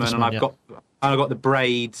Harvestman, and I've got the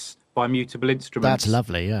Braids by Mutable Instruments. That's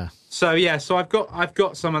lovely, yeah. So I've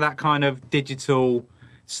got some of that kind of digital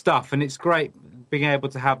stuff, and it's great being able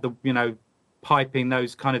to have the piping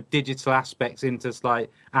those kind of digital aspects into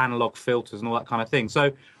like analog filters and all that kind of thing.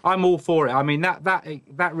 So I'm all for it. I mean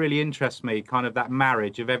that really interests me, kind of that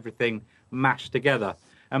marriage of everything mashed together.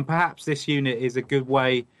 And perhaps this unit is a good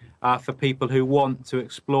way for people who want to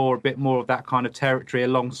explore a bit more of that kind of territory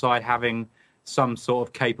alongside having some sort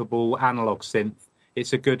of capable analog synth.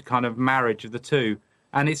 It's a good kind of marriage of the two.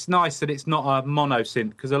 And it's nice that it's not a mono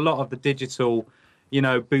synth, because a lot of the digital,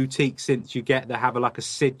 boutique synths you get that have like a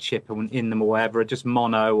SID chip in them or whatever are just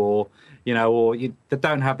mono, or they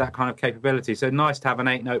don't have that kind of capability. So nice to have an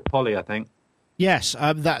 8-note poly, I think. Yes,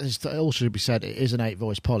 that is also should be said. It is an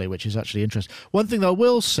 8-voice poly, which is actually interesting. One thing that I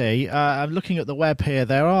will see, I'm looking at the web here,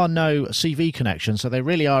 there are no CV connections, so they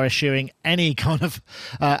really are eschewing any kind of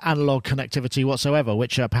analog connectivity whatsoever,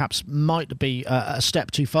 which perhaps might be a step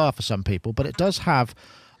too far for some people, but it does have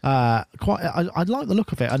I like the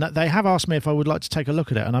look of it, and they have asked me if I would like to take a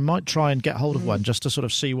look at it, and I might try and get hold of one just to sort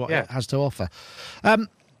of see what it has to offer,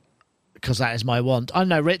 because that is my want. I don't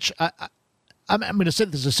know, Rich. I mean, a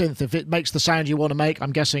synth is a synth. If it makes the sound you want to make,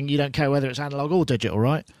 I'm guessing you don't care whether it's analog or digital,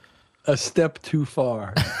 right? A step too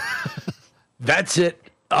far. That's it.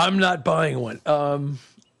 I'm not buying one.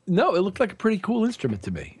 No, it looked like a pretty cool instrument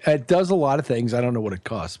to me. It does a lot of things. I don't know what it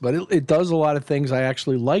costs, but it does a lot of things. I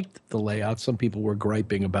actually liked the layout. Some people were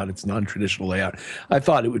griping about its non-traditional layout. I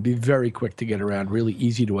thought it would be very quick to get around, really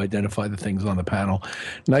easy to identify the things on the panel.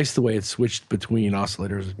 Nice the way it switched between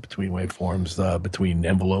oscillators, between waveforms, between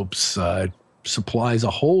envelopes. Supplies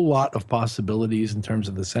a whole lot of possibilities in terms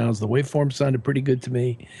of the sounds. The waveform sounded pretty good to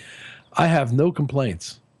me. I have no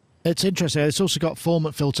complaints. It's interesting. It's also got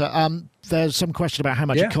formant filter. There's some question about how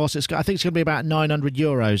much it costs. I think it's going to be about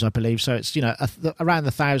 €900, I believe. So it's around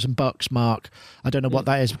the $1,000 mark. I don't know what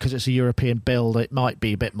that is because it's a European build. It might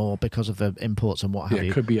be a bit more because of the imports and what have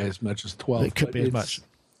you. It could be as much as 12. It could be as much.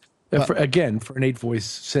 But for an 8-voice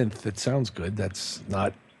synth that sounds good, that's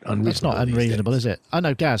not unreasonable. It's not unreasonable, is it? I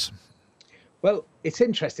know, Gaz. Well, it's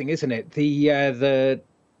interesting, isn't it? The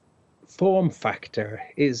form factor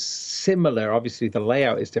is similar. Obviously, the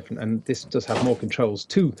layout is different, and this does have more controls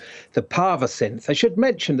to the Parva synth. I should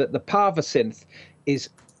mention that the Parva synth is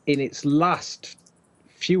in its last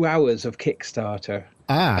few hours of Kickstarter.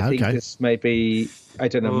 I think this may be, I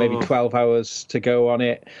don't know, maybe 12 hours to go on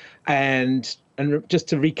it. And just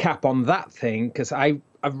to recap on that thing, because I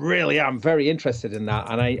really am very interested in that,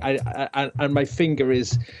 and my finger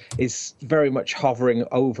is very much hovering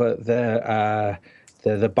over the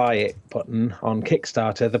buy it button on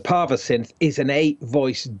Kickstarter. The Parva synth is an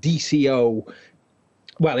 8-voice DCO.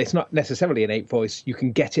 Well, it's not necessarily an 8-voice. You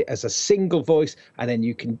can get it as a single voice, and then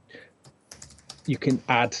you can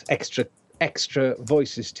add extra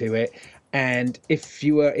voices to it. And if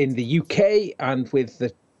you are in the UK and with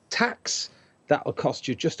the tax, that'll cost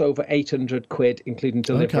you just over £800, including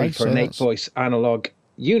delivery for an 8-voice analog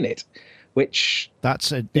unit, which...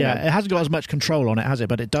 That's it. Yeah, it hasn't got as much control on it, has it?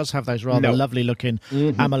 But it does have those rather lovely-looking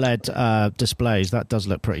AMOLED displays. That does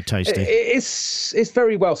look pretty tasty. It's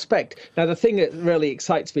very well spec'd. Now, the thing that really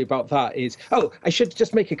excites me about that is... Oh, I should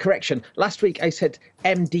just make a correction. Last week, I said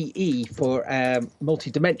MDE for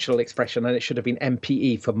multidimensional expression, and it should have been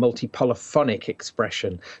MPE for multipolyphonic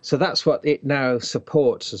expression. So that's what it now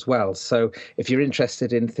supports as well. So if you're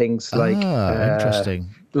interested in things like... interesting.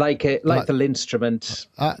 Like the Linstrument.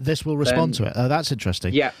 This will respond to it. That's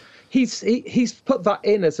interesting. Yeah. He's put that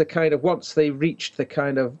in as a kind of, once they reached the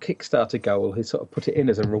kind of Kickstarter goal, he sort of put it in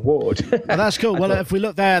as a reward. Well, that's cool. Well, if we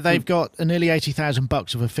look there, they've got nearly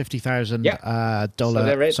 $80,000 of a $50,000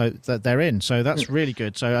 dollar. So they're in. So that's really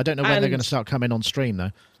good. So I don't know when they're going to start coming on stream,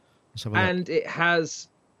 though. Let's have a look. And it has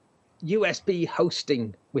USB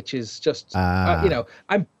hosting, which is just,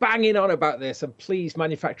 I'm banging on about this, and please,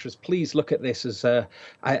 manufacturers, please look at this as a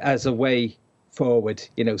way forward.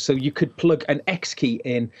 So you could plug an X key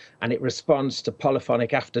in, and it responds to polyphonic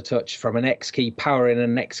aftertouch from an X key, power in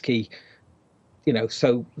an X key.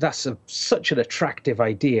 So that's such an attractive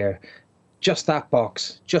idea. Just that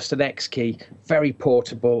box, just an X key, very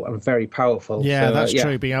portable and very powerful. Yeah, so, that's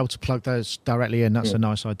true. Being able to plug those directly in, that's a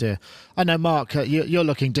nice idea. I know, Mark, you're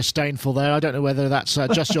looking disdainful there. I don't know whether that's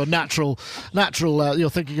just your natural. You're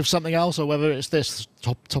thinking of something else, or whether it's this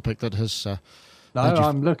topic that has. No,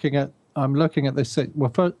 I'm looking at this.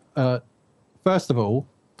 Well, first of all,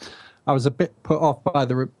 I was a bit put off by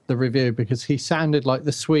the review because he sounded like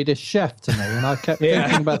the Swedish Chef to me, and I kept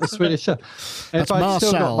thinking about the Swedish Chef.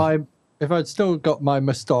 If I'd still got my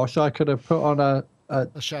moustache, I could have put on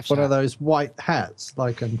one of those white hats,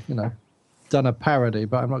 done a parody.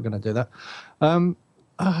 But I'm not going to do that.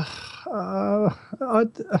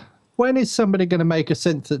 When is somebody going to make a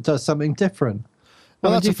synth that does something different?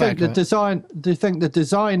 Well, do you think the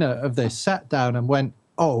designer of this sat down and went,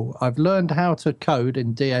 "Oh, I've learned how to code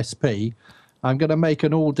in DSP. I'm going to make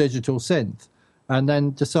an all-digital synth," and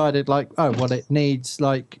then decided it needs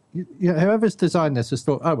whoever's designed this has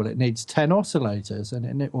thought, it needs 10 oscillators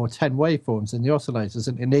or 10 waveforms in the oscillators,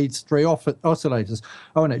 and it needs 3 oscillators.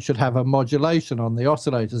 Oh, and it should have a modulation on the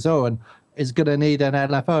oscillators. Oh, and it's going to need an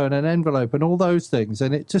LFO and an envelope and all those things.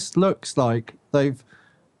 And it just looks like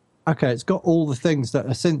it's got all the things that a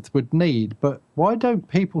synth would need, but why don't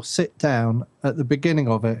people sit down at the beginning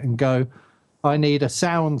of it and go, I need a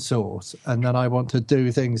sound source, and then I want to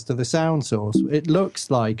do things to the sound source. It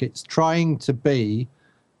looks like it's trying to be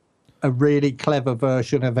a really clever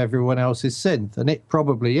version of everyone else's synth, and it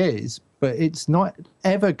probably is, but it's not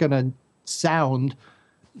ever going to sound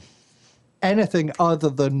anything other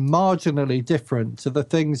than marginally different to the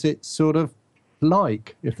things it's sort of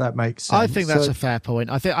like, if that makes sense. I think that's a fair point.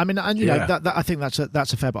 I think I think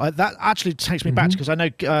that's a fair point. That actually takes me back to, because I know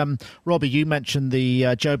Robbie, you mentioned the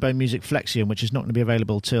Jobo Music Flexion, which is not going to be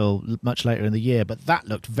available till much later in the year, but that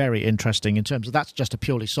looked very interesting in terms of that's just a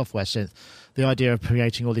purely software synth. The idea of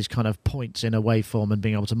creating all these kind of points in a waveform and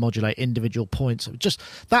being able to modulate individual points, just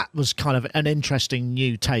that was kind of an interesting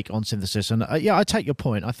new take on synthesis. And yeah, I take your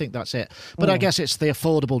point. I think that's it. But I guess it's the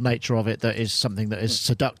affordable nature of it that is something that is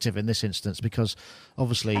seductive in this instance, because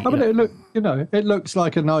obviously, it looks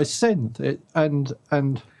like a nice synth, I'm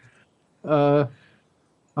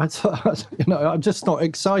just not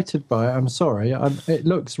excited by it. I'm sorry. It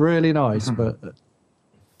looks really nice, but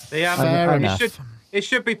fair enough. It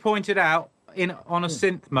should be pointed out on a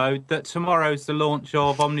synth mode that tomorrow's the launch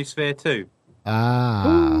of Omnisphere 2.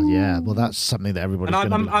 Yeah. Well, that's something that everybody's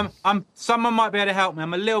going to be... Someone might be able to help me.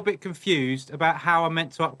 I'm a little bit confused about how I'm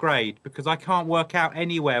meant to upgrade, because I can't work out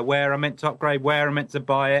anywhere where I'm meant to upgrade, where I'm meant to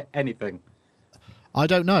buy it, anything. I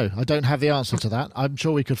don't know. I don't have the answer to that. I'm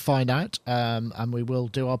sure we could find out, and we will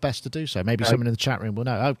do our best to do so. Maybe someone in the chat room will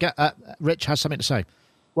know. Rich has something to say.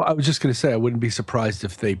 Well, I was just going to say, I wouldn't be surprised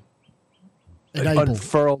if they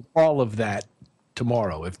unfurl all of that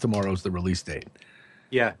tomorrow, if tomorrow's the release date.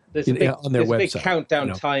 Yeah, there's a big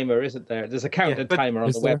countdown timer, isn't there? There's a countdown timer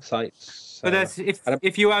on the website. So, but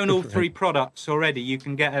if you own all three products already, you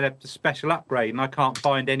can get a special upgrade, and I can't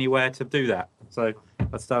find anywhere to do that. So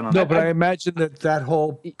that's done on. No, but I imagine that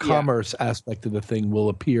whole commerce aspect of the thing will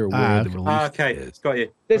appear where the release is. Got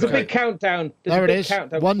you. There's a big countdown. There it is.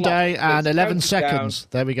 1 day and 11 seconds.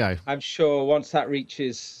 There we go. I'm sure once that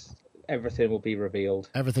reaches, everything will be revealed.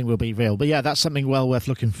 Everything will be revealed. But yeah, that's something well worth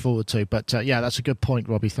looking forward to. But yeah, that's a good point,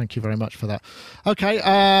 Robbie. Thank you very much for that. Okay,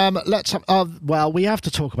 let's have, well, we have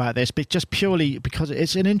to talk about this, but just purely because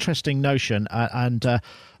it's an interesting notion. And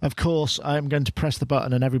of course, I'm going to press the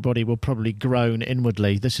button and everybody will probably groan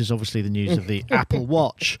inwardly. This is obviously the news of the Apple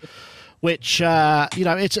Watch, which,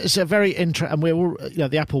 it's a very interesting, and we're all,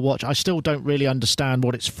 the Apple Watch, I still don't really understand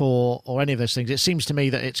what it's for or any of those things. It seems to me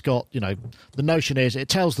that it's got, the notion is it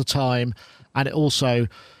tells the time, and it also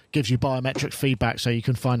gives you biometric feedback so you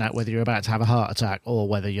can find out whether you're about to have a heart attack or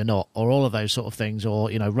whether you're not, or all of those sort of things,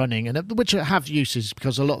 or, running, and which have uses,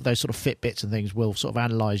 because a lot of those sort of Fitbits and things will sort of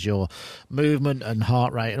analyze your movement and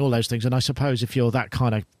heart rate and all those things. And I suppose if you're that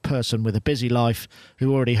kind of person with a busy life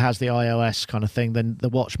who already has the iOS kind of thing, then the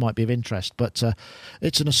watch might be of interest. But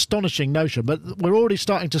it's an astonishing notion. But we're already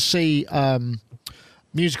starting to see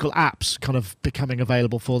musical apps kind of becoming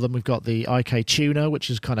available for them. We've got the IK Tuner, which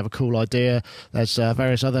is kind of a cool idea. There's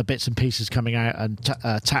various other bits and pieces coming out, and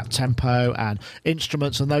tap tempo and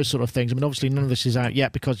instruments and those sort of things. I mean, obviously none of this is out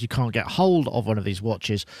yet because you can't get hold of one of these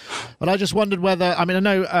watches. But I just wondered whether, I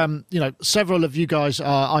know, several of you guys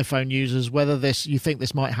are iPhone users, whether you think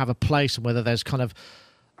this might have a place, and whether there's kind of,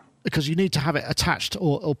 because you need to have it attached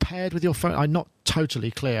or paired with your phone. I'm not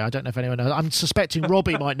totally clear. I don't know if anyone knows. I'm suspecting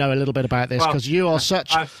Robbie might know a little bit about this, because you are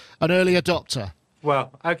such an early adopter.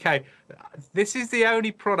 Well, okay. This is the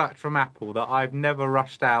only product from Apple that I've never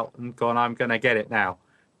rushed out and gone, I'm going to get it now.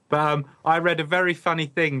 But I read a very funny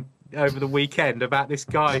thing over the weekend about this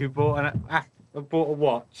guy who bought a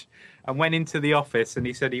watch and went into the office, and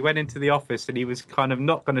he said he went into the office and he was kind of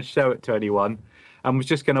not going to show it to anyone, and was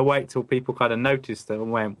just going to wait till people kind of noticed it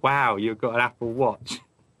and went, wow, you've got an Apple Watch.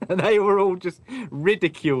 And they were all just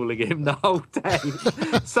ridiculing him the whole day.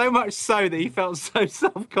 So much so that he felt so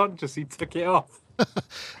self-conscious he took it off.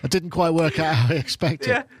 It didn't quite work out how he expected.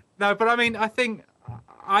 Yeah, no, but I mean, I think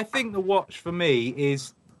the watch for me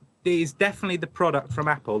is definitely the product from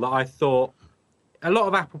Apple that I thought, a lot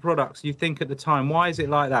of Apple products, you think at the time, why is it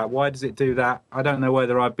like that? Why does it do that? I don't know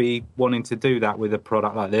whether I'd be wanting to do that with a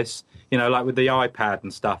product like this, like with the iPad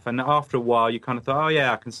and stuff. And after a while, you kind of thought, oh,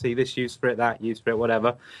 yeah, I can see this use for it, that use for it,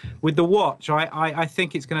 whatever. With the watch, I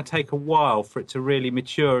think it's going to take a while for it to really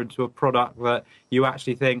mature into a product that you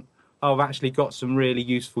actually think, oh, I've actually got some really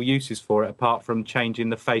useful uses for it, apart from changing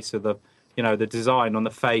the face of the design on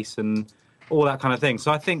the face and all that kind of thing.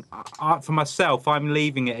 So I think for myself, I'm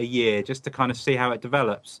leaving it a year just to kind of see how it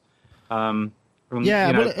develops. But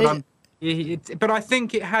I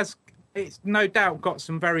think it has it's no doubt got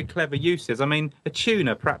some very clever uses. I mean, a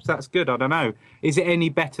tuner, perhaps that's good. I don't know. Is it any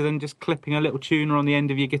better than just clipping a little tuner on the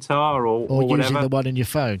end of your guitar or whatever? Or using the one in your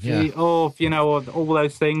phone, yeah. Or, you know, or all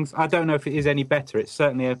those things. I don't know if it is any better. It's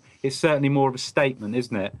certainly more of a statement,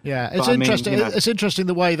 isn't it? Yeah, it's interesting. It's interesting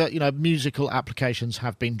the way that, you know, musical applications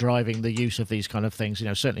have been driving the use of these kind of things. You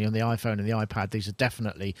know, certainly on the iPhone and the iPad, these are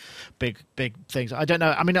definitely big things. I don't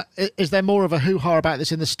know. I mean, is there more of a hoo-ha about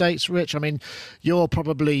this in the States, Rich? I mean, you're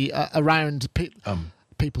probably around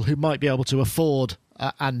people who might be able to afford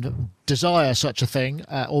and desire such a thing,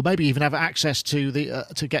 or maybe even have access to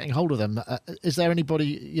to getting hold of them. Is there anybody,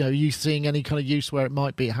 you know, you seeing any kind of use where it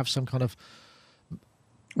might have some kind of?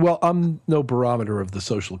 Well, I'm no barometer of the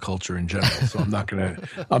social culture in general, so I'm not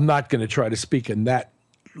gonna try to speak in that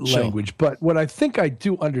language. Sure. But what I think I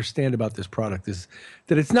do understand about this product is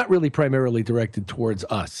that it's not really primarily directed towards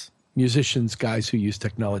us. Musicians, guys who use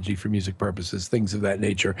technology for music purposes, things of that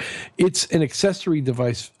nature. It's an accessory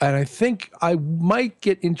device, and I think I might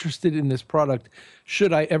get interested in this product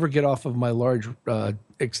should I ever get off of my large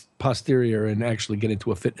posterior and actually get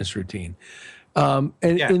into a fitness routine.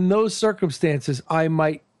 In those circumstances, I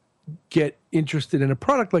might get interested in a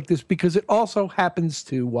product like this because it also happens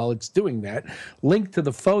to, while it's doing that, link to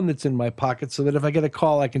the phone that's in my pocket so that if I get a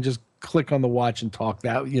call, I can just click on the watch and talk.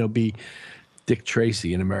 That, you know, be Dick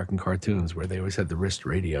Tracy in American cartoons where they always had the wrist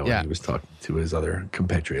radio and he was talking to his other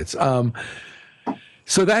compatriots.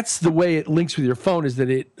 So that's the way it links with your phone, is that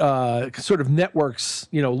it sort of networks,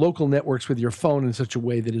 you know, local networks with your phone in such a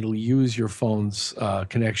way that it'll use your phone's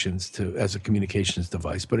connections as a communications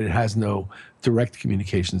device, but it has no direct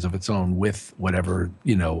communications of its own with whatever,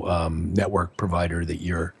 you know, network provider that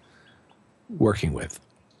you're working with.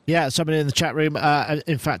 Yeah, somebody in the chat room.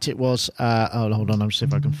 In fact, it was. Hold on, I'll see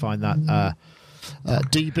if I can find that.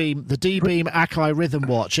 D-Beam, the D-Beam Akai Rhythm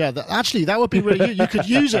Watch. Yeah, that would be really. You could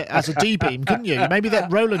use it as a D-Beam, couldn't you? Maybe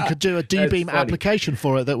that Roland could do a D-Beam application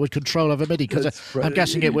for it that would control over MIDI. Because I'm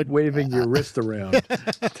guessing it would waving your wrist around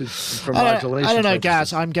for modulation. I don't know,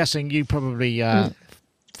 Gaz. I'm guessing you probably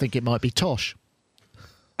think it might be Tosh.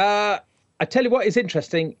 I tell you what is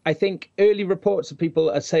interesting. I think early reports of people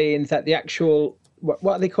are saying that the actual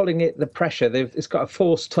what are they calling it? The pressure. It's got a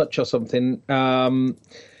force touch or something.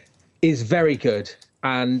 Is very good,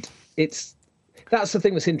 and that's the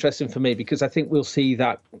thing that's interesting for me, because I think we'll see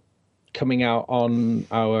that coming out on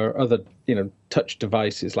our other, you know, touch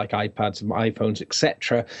devices like iPads and iPhones,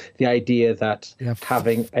 etc. The idea that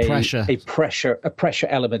having a pressure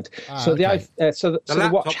element. So the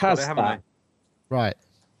watch has that. Right.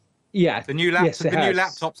 Yeah. The new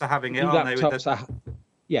laptops are having it, aren't they?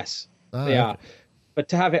 Yes, they are. But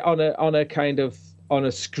to have it on a kind of on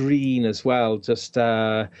a screen as well just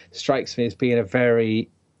strikes me as being a very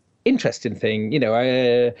interesting thing. You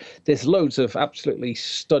know, there's loads of absolutely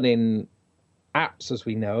stunning apps, as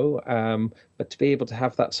we know, but to be able to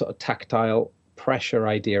have that sort of tactile pressure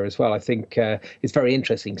idea as well, I think is very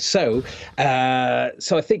interesting. So I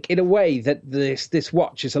think in a way that this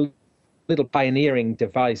watch is a little pioneering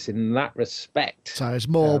device in that respect. So it's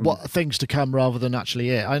more things to come rather than actually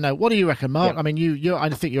it. I know. What do you reckon, Mark? Yeah. I mean, I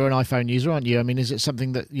think you're an iPhone user, aren't you? I mean, is it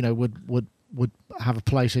something that, you know, would have a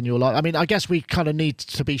place in your life? I mean, I guess we kind of need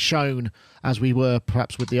to be shown, as we were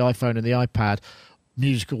perhaps with the iPhone and the iPad,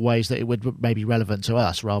 musical ways that it would maybe relevant to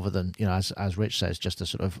us, rather than, you know, as Rich says, just a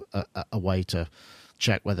sort of a way to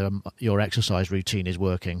check whether your exercise routine is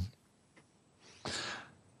working.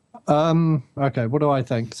 Okay, what do I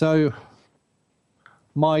think? So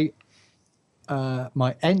my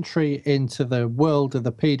entry into the world of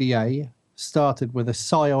the PDA started with a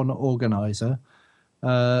Psion organizer,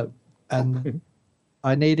 and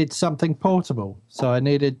I needed something portable. So I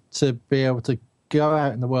needed to be able to go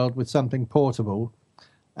out in the world with something portable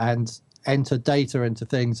and enter data into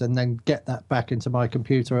things and then get that back into my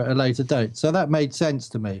computer at a later date. So that made sense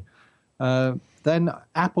to me. Then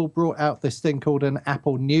Apple brought out this thing called an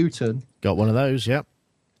Apple Newton. Got one of those, yep.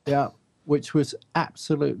 Yeah, which was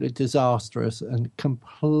absolutely disastrous and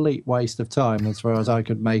complete waste of time as far as I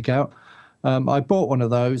could make out. I bought one of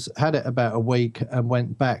those, had it about a week, and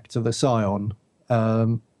went back to the Psion,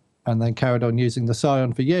 and then carried on using the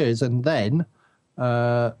Psion for years. And then,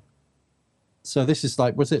 so this is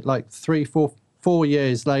like, was it like 4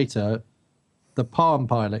 years later, the Palm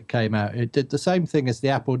Pilot came out. It did the same thing as the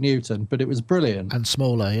Apple Newton, but it was brilliant. And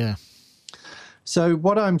smaller, yeah. So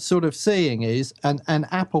what I'm sort of seeing is, and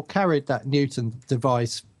Apple carried that Newton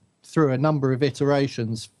device through a number of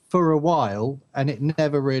iterations for a while, and it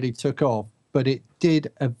never really took off, but it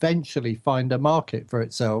did eventually find a market for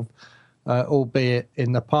itself, albeit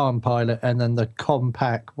in the Palm Pilot and then the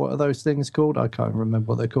Compaq. What are those things called? I can't remember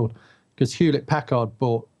what they're called, because Hewlett-Packard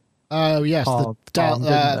bought Oh yes, the Dell,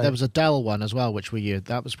 there was a Dell one as well, which we used.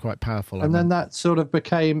 That was quite powerful. And then that sort of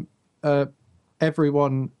became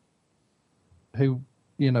everyone who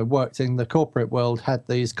worked in the corporate world had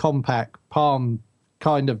these compact Palm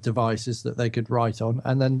kind of devices that they could write on,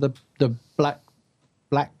 and then the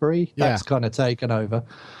BlackBerry that's kind of taken over.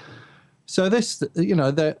 So this,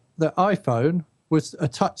 the iPhone was a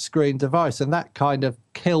touchscreen device, and that kind of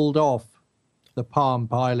killed off the Palm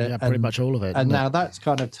Pilot. Yeah, pretty much all of it. And now that's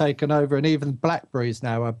kind of taken over, and even BlackBerries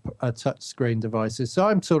now are touchscreen devices. So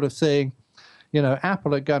I'm sort of seeing,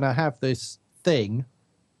 Apple are going to have this thing.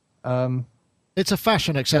 It's a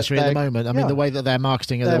fashion accessory at the moment. I mean, the way that they're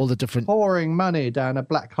marketing all the different... pouring money down a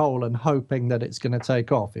black hole and hoping that it's going to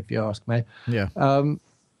take off, if you ask me. Yeah.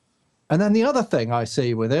 And then the other thing I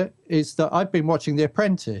see with it is that I've been watching The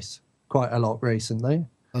Apprentice quite a lot recently.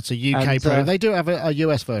 That's a UK program. They do have a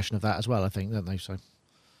US version of that as well, I think, don't they? So,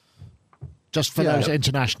 just for those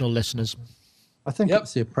international listeners. I think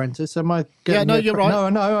it's The Apprentice. Am I getting you're right.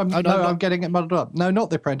 I'm getting it muddled up. No, not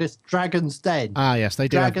The Apprentice. Dragon's Den. Ah, yes, they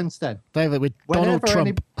do. Dragon's Den. David, with Donald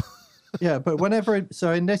Trump. But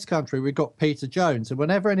so in this country, we've got Peter Jones. And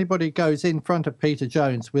whenever anybody goes in front of Peter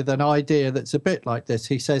Jones with an idea that's a bit like this,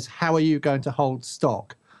 he says, how are you going to hold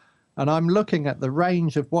stock? And I'm looking at the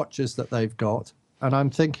range of watches that they've got, and I'm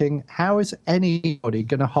thinking, how is anybody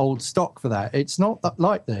going to hold stock for that? It's not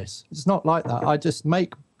like this. It's not like that. I just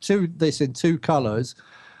make this in 2 colors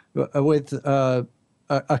with a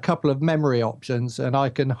couple of memory options, and I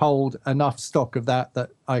can hold enough stock of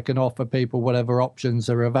that I can offer people whatever options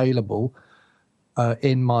are available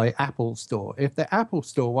in my Apple store. If the Apple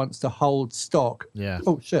store wants to hold stock,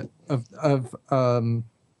 of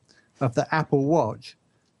the Apple Watch,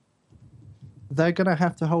 they're going to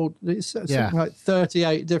have to hold something like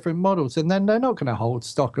 38 different models, and then they're not going to hold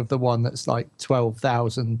stock of the one that's like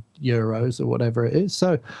 12,000 euros or whatever it is.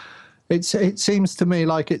 So it seems to me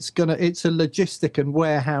like it's a logistic and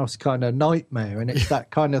warehouse kind of nightmare, and it's that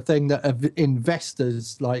kind of thing that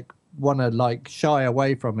investors want to shy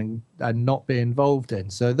away from and not be involved in.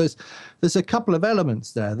 So there's a couple of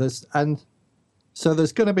elements there. So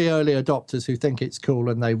there's going to be early adopters who think it's cool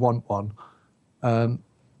and they want one.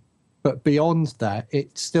 But beyond that,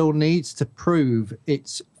 it still needs to prove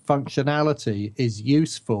its functionality is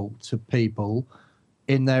useful to people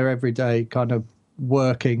in their everyday kind of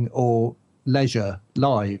working or leisure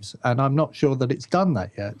lives. And I'm not sure that it's done that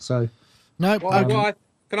yet. So, no.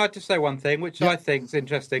 Can I just say one thing, which I think is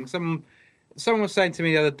interesting? Someone was saying to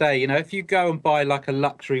me the other day, if you go and buy like a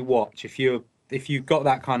luxury watch, if you've got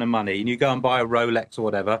that kind of money and you go and buy a Rolex or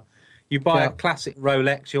whatever, you buy a classic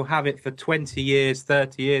Rolex, you'll have it for 20 years,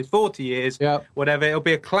 30 years, 40 years, whatever. It'll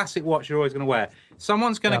be a classic watch you're always going to wear.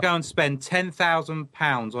 Someone's going to go and spend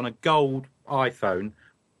 £10,000 on a gold iPhone,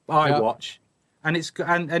 iWatch, and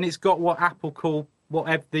it's got what Apple call,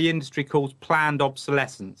 what the industry calls planned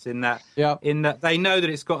obsolescence, in that they know that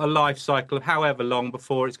it's got a life cycle of however long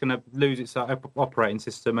before it's going to lose its operating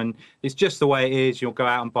system, and it's just the way it is. You'll go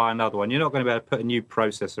out and buy another one. You're not going to be able to put a new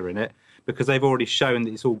processor in it, because they've already shown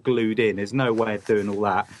that it's all glued in. There's no way of doing all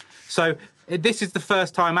that. So this is the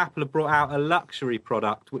first time Apple have brought out a luxury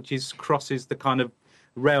product, which crosses the kind of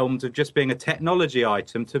realms of just being a technology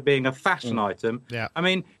item to being a fashion item. Yeah. I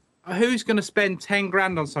mean, who's going to spend 10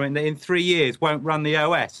 grand on something that in 3 years won't run the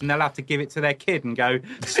OS, and they'll have to give it to their kid and go,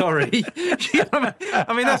 sorry.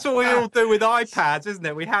 I mean, that's what we all do with iPads, isn't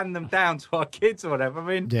it? We hand them down to our kids or whatever. I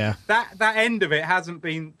mean, that end of it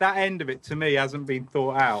to me hasn't been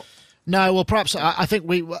thought out. No, well, perhaps I think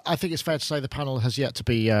it's fair to say the panel has yet to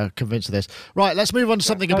be convinced of this. Right, let's move on to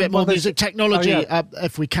something a bit more music technology,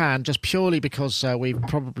 if we can, just purely because we've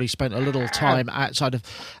probably spent a little time outside of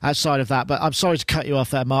that. But I'm sorry to cut you off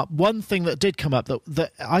there, Mark. One thing that did come up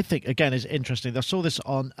that I think again is interesting. I saw this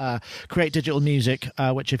on Create Digital Music,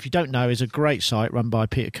 which, if you don't know, is a great site run by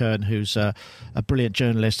Peter Kern, who's a brilliant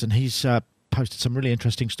journalist, and he's posted some really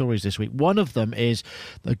interesting stories this week. One of them is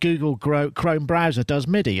the Google Chrome browser does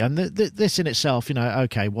MIDI, and this in itself,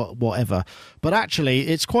 whatever. But actually,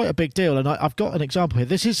 it's quite a big deal, and I've got an example here.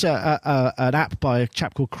 This is an app by a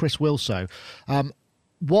chap called Chris Wilso.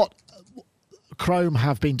 What Chrome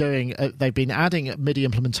have been doing, they've been adding MIDI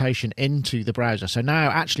implementation into the browser. So now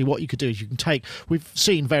actually what you could do is you can take, we've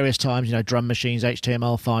seen various times, drum machines,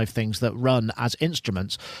 HTML5 things that run as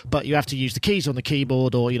instruments, but you have to use the keys on the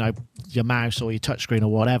keyboard or, your mouse or your touchscreen or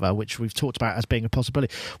whatever, which we've talked about as being a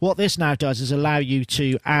possibility. What this now does is allow you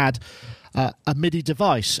to add a MIDI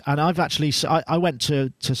device, and I've actually I went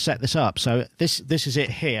to set this up. So this is it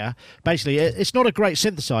here. Basically, it's not a great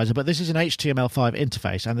synthesizer, but this is an HTML5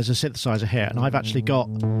 interface, and there's a synthesizer here, and I've actually got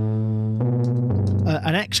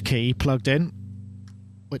an X key plugged in,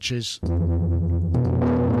 which is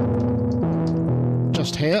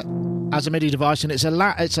just here, as a MIDI device, and it's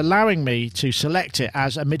allowing me to select it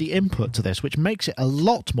as a MIDI input to this, which makes it a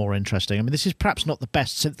lot more interesting. I mean, this is perhaps not the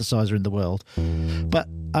best synthesizer in the world, but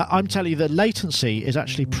I'm telling you, the latency is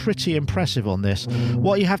actually pretty impressive on this.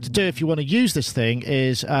 What you have to do if you want to use this thing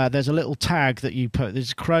is there's a little tag that you put.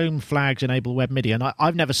 There's Chrome flags enable web MIDI, and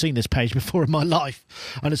I've never seen this page before in my life.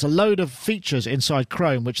 And it's a load of features inside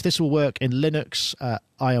Chrome, which this will work in Linux,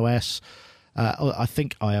 iOS. I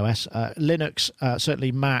think iOS, Linux,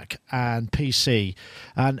 certainly Mac and PC,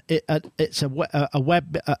 and it's a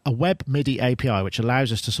web MIDI API which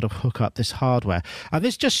allows us to sort of hook up this hardware. And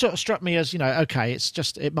this just sort of struck me as, okay,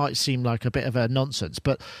 it might seem like a bit of a nonsense,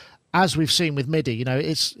 but as we've seen with MIDI,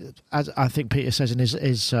 it's, as I think Peter says in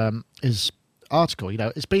his article,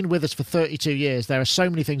 it's been with us for 32 years. There are so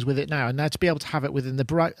many things with it now, and now to be able to have it within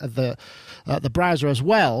the browser as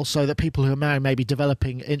well, so that people who are now maybe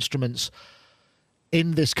developing instruments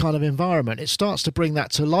in this kind of environment, it starts to bring that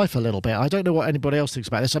to life a little bit. I don't know what anybody else thinks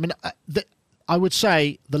about this. I mean, I would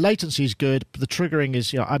say the latency is good. The triggering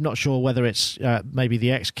is, I'm not sure whether it's maybe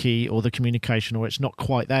the X key or the communication, or it's not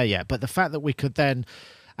quite there yet. But the fact that we could then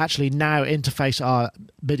actually now interface our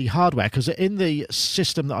MIDI hardware, because in the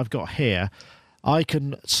system that I've got here, I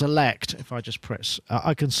can select, if I just press,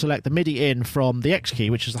 I can select the MIDI in from the X key,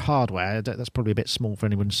 which is the hardware. That's probably a bit small for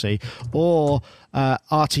anyone to see. Or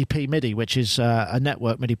RTP MIDI, which is a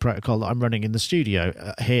network MIDI protocol that I'm running in the studio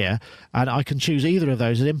here. And I can choose either of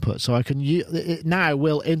those as input. So it now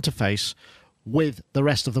will interface with the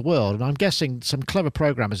rest of the world. And I'm guessing some clever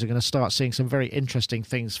programmers are going to start seeing some very interesting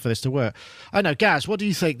things for this to work. I know, Gaz, what do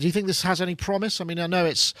you think? Do you think this has any promise? I mean, I know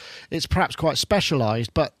it's perhaps quite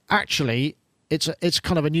specialised, but actually it's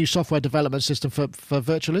kind of a new software development system for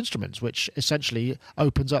virtual instruments, which essentially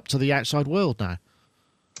opens up to the outside world now.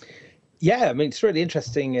 Yeah, I mean, it's really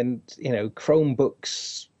interesting. And,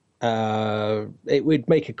 Chromebooks, it would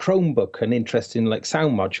make a Chromebook an interesting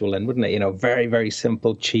sound module then, wouldn't it? Very, very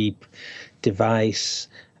simple, cheap device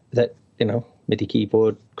that, MIDI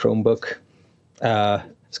keyboard, Chromebook.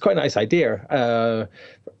 It's quite a nice idea.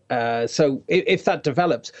 So if that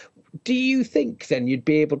develops, do you think then you'd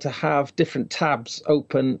be able to have different tabs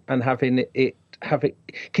open and have it?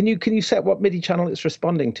 Can you set what MIDI channel it's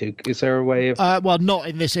responding to? Is there a way of? Well, not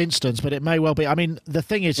in this instance, but it may well be. I mean, the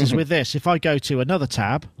thing is with this, if I go to another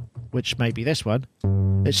tab, which may be this one,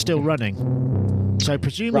 it's still running. So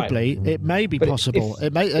presumably, it may be possible.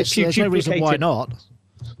 There's no reason why not.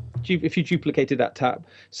 If you duplicated that tab,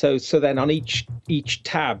 so then on each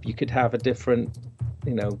tab you could have a different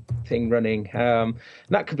thing running.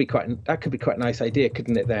 That could be quite a nice idea,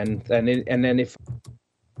 couldn't it? Then if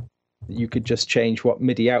you could just change what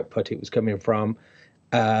MIDI output it was coming from,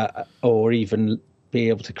 or even be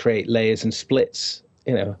able to create layers and splits.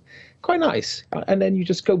 Quite nice. And then you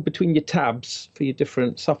just go between your tabs for your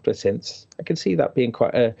different software synths. I can see that being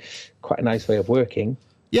quite a nice way of working.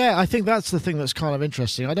 Yeah, I think that's the thing that's kind of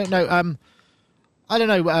interesting. I don't know.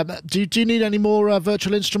 Do you need any more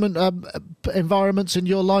virtual instrument environments in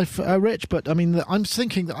your life, Rich? But I mean, I'm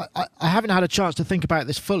thinking that I haven't had a chance to think about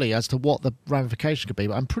this fully as to what the ramification could be.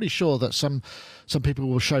 But I'm pretty sure that some people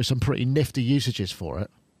will show some pretty nifty usages for it.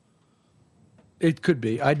 It could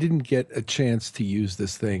be. I didn't get a chance to use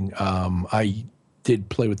this thing. I did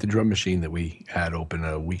play with the drum machine that we had open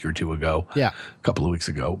a week or two ago. Yeah, a couple of weeks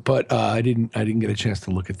ago. But I didn't get a chance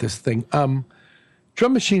to look at this thing.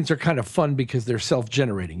 Drum machines are kind of fun because they're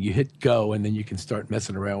self-generating. You hit go, and then you can start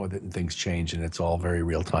messing around with it, and things change, and it's all very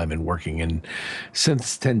real-time and working. And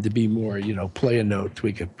synths tend to be more, play a note,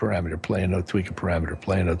 tweak a parameter, play a note, tweak a parameter,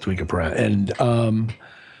 play a note, tweak a parameter. And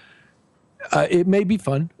it may be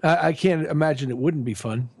fun. I can't imagine it wouldn't be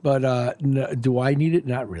fun. But do I need it?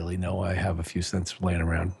 Not really. No, I have a few synths laying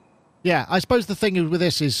around. Yeah, I suppose the thing with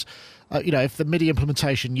this is, if the MIDI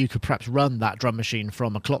implementation, you could perhaps run that drum machine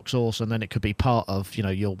from a clock source, and then it could be part of,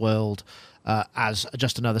 your world as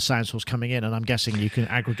just another sound source coming in. And I'm guessing you can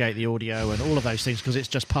aggregate the audio and all of those things because it's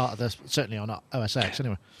just part of this, certainly on OS X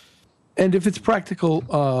anyway. And if it's practical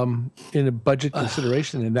in a budget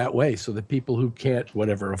consideration in that way, so that people who can't,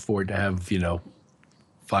 afford to have,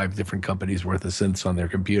 5 different companies worth of synths on their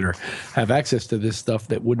computer have access to this stuff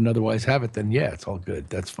that wouldn't otherwise have it, then yeah, it's all good.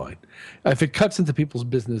 That's fine. If it cuts into people's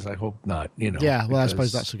business, I hope not. Yeah, well, I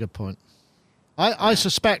suppose that's a good point. I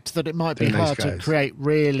suspect that it might be hard to create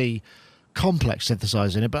really complex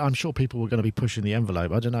synthesizers in it, but I'm sure people were going to be pushing the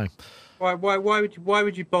envelope. I don't know. Why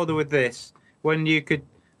would you bother with this when you could,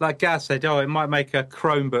 like Gaz said, it might make a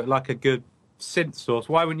Chromebook like a good synth source,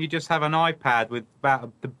 why wouldn't you just have an iPad with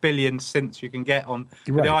about the billion synths you can get on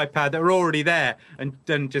the iPad that are already there, and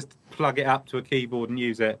then just plug it up to a keyboard and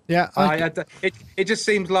use it? Yeah, it just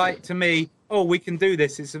seems like to me, oh, we can do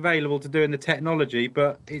this. It's available to do in the technology,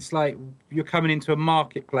 but it's like you're coming into a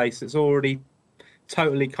marketplace that's already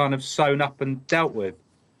totally kind of sewn up and dealt with.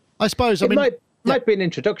 I suppose. Might be an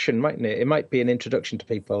introduction, mightn't it? It might be an introduction to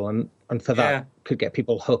people, and for that could get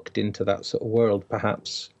people hooked into that sort of world,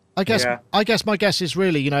 perhaps. I guess my guess is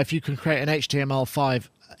really, if you can create an HTML5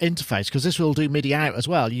 interface, because this will do MIDI out as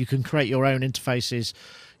well, you can create your own interfaces,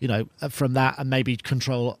 from that, and maybe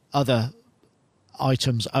control other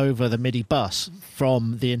items over the MIDI bus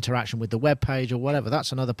from the interaction with the web page or whatever.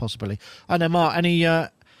 That's another possibility. I know, Mark, anything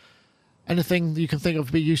you can think of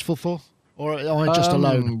would be useful for, or am I just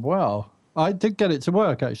alone? Well, I did get it to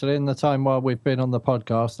work actually in the time while we've been on the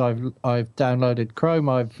podcast. I've downloaded Chrome,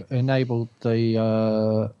 I've enabled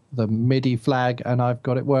the MIDI flag, and I've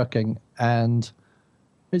got it working, and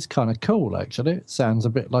it's kind of cool actually. It sounds a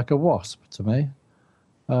bit like a Wasp to me.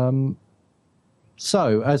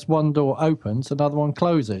 So as one door opens, another one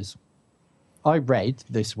closes. I read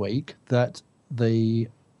this week that the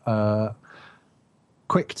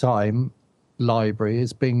QuickTime library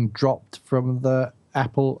is being dropped from the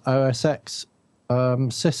Apple OS X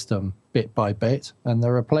system bit by bit, and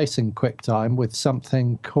they're replacing QuickTime with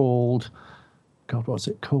something called, God, what's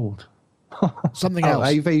it called? Something else.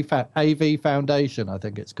 AV Foundation, I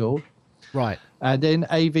think it's called. Right. And in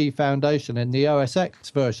AV Foundation, in the OS X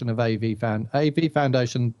version of AV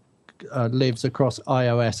Foundation lives across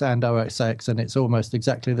iOS and OS X, and it's almost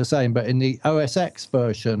exactly the same. But in the OS X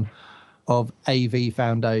version of AV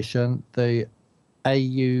Foundation, the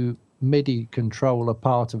AU MIDI controller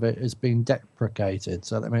part of it has been deprecated.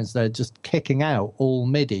 So that means they're just kicking out all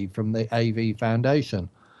MIDI from the AV Foundation.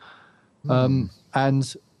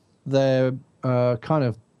 And they're kind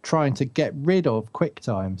of trying to get rid of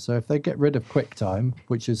QuickTime. So if they get rid of QuickTime,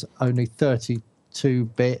 which is only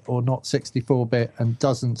 32-bit or not 64-bit and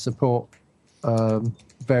doesn't support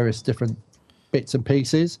various different bits and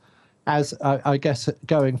pieces, as I guess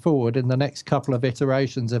going forward in the next couple of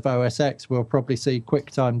iterations of OS X, we'll probably see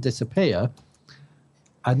QuickTime disappear.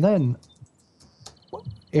 And then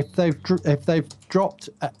if they've dropped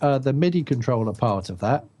the MIDI controller part of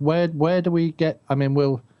that, where do we get? I mean,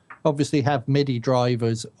 we'll obviously have MIDI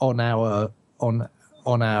drivers on our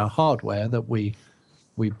hardware that we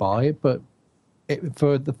buy, but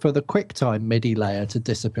for the QuickTime MIDI layer to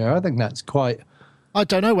disappear, I think that's quite. I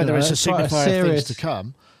don't know whether it's a signifier of things to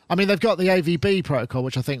come. I mean, they've got the AVB protocol,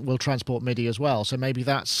 which I think will transport MIDI as well. So maybe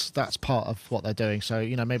that's part of what they're doing. So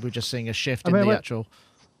maybe we're just seeing a shift in the actual.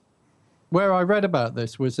 Where I read about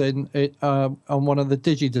this was on one of the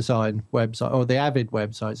DigiDesign websites or the Avid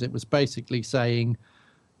websites. It was basically saying,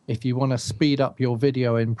 if you want to speed up your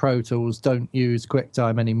video in Pro Tools, don't use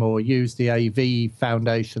QuickTime anymore. Use the AV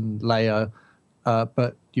Foundation layer,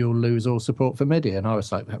 but you'll lose all support for MIDI. And I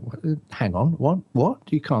was like, hang on, what?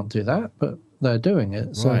 You can't do that, but they're doing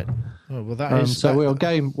it. So, right. Oh, well, that is. So we'll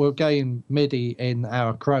gain MIDI in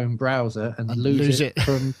our Chrome browser and lose it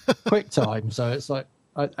from QuickTime. So it's like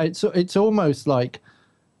it's almost like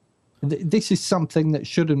this is something that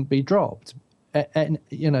shouldn't be dropped. And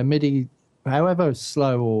MIDI, however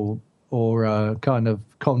slow or kind of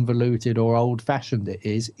convoluted or old-fashioned it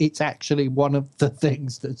is, it's actually one of the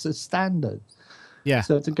things that's a standard. Yeah.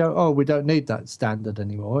 So to go, we don't need that standard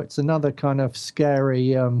anymore. It's another kind of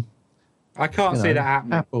scary. I can't see that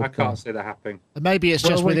happening. I can't see that happening. Maybe it's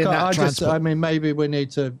just within that transport. Maybe we need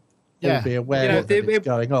to be aware that it's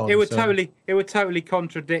going on. It would totally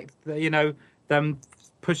contradict, them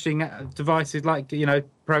pushing devices like,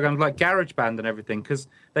 programs like GarageBand and everything, because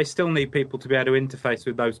they still need people to be able to interface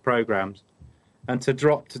with those programs. And to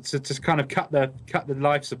kind of cut the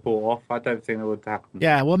live support off, I don't think that would happen.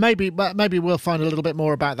 Yeah, well, maybe we'll find a little bit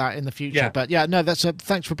more about that in the future. Yeah. But yeah, no,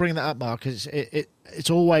 thanks for bringing that up, Mark. It's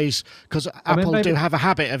always because Apple do have a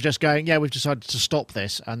habit of just going, yeah, we've decided to stop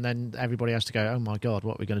this, and then everybody has to go, oh my God,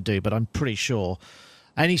 what are we going to do? But I'm pretty sure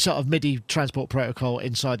any sort of MIDI transport protocol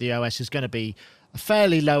inside the OS is going to be a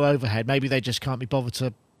fairly low overhead. Maybe they just can't be bothered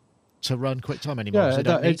to run QuickTime anymore.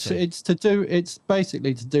 Yeah, it's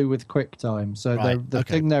basically to do with QuickTime. So the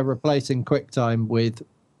thing they're replacing QuickTime with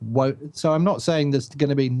so I'm not saying there's going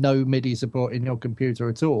to be no MIDI support in your computer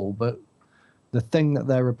at all, but the thing that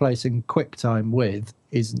they're replacing QuickTime with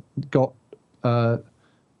is got the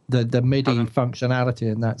MIDI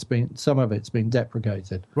functionality, and some of it's been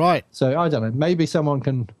deprecated. Right. So I don't know. Maybe someone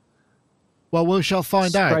can. Well, we shall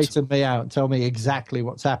find out. Straighten me out and tell me exactly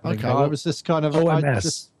what's happening. Okay. I was just kind of.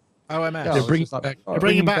 OMS. OMS. Yeah, They're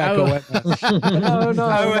bringing back OMS. no,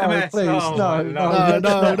 OMS. Please, no.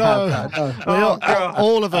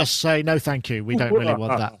 All of us say no, thank you. We don't really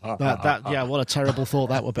want that. Yeah, what a terrible thought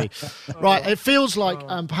that would be. Right, it feels like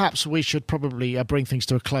perhaps we should probably bring things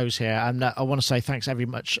to a close here, and I want to say thanks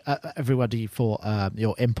everybody for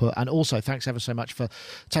your input, and also thanks ever so much for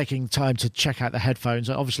taking time to check out the headphones.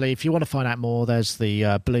 Obviously, if you want to find out more, there's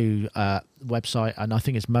the Blue website, and I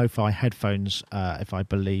think it's MoFi headphones, if I've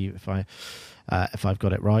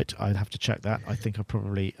got it right. I'd have to check that. I think I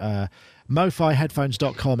probably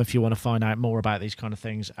mofiheadphones.com if you want to find out more about these kind of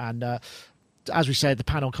things. And as we said, the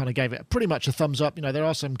panel kind of gave it pretty much a thumbs up. There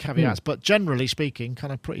are some caveats, but generally speaking,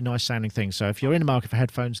 kind of pretty nice sounding things. So if you're in the market for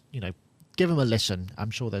headphones, give them a listen. I'm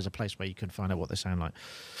sure there's a place where you can find out what they sound like.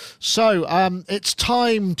 So it's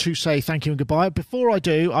time to say thank you and goodbye. Before I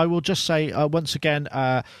do, I will just say once again,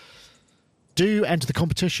 do enter the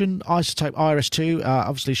competition. iZotope Iris 2,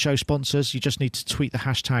 obviously show sponsors. You just need to tweet the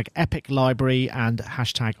hashtag Epic Library and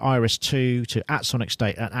hashtag Iris 2 to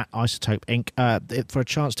 @SonicState and @iZotope Inc. For a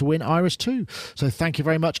chance to win Iris 2. So thank you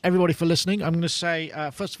very much, everybody, for listening. I'm going to say,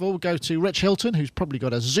 first of all, we'll go to Rich Hilton, who's probably got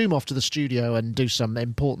to zoom off to the studio and do some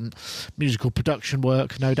important musical production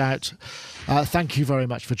work, no doubt. Thank you very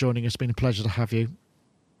much for joining us. It's been a pleasure to have you.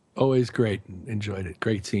 Always great. Enjoyed it.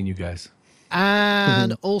 Great seeing you guys.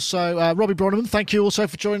 And also, Robbie Bronneman, thank you also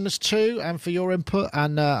for joining us too, and for your input.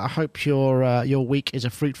 And I hope your week is a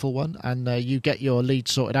fruitful one, and you get your lead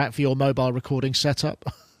sorted out for your mobile recording setup.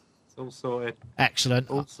 It's all sorted. Excellent.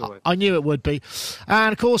 All sorted. I knew it would be.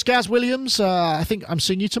 And of course, Gaz Williams, I think I'm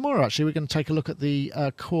seeing you tomorrow. Actually, we're going to take a look at the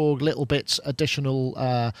Korg Little Bits additional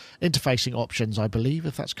interfacing options, I believe,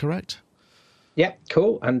 if that's correct. Yeah,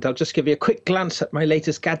 cool. And I'll just give you a quick glance at my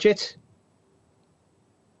latest gadget.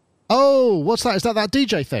 Oh, what's that? Is that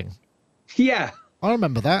DJ thing? Yeah. I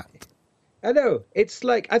remember that. I know. It's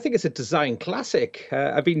like, I think it's a design classic.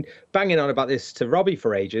 I've been banging on about this to Robbie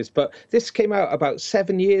for ages, but this came out about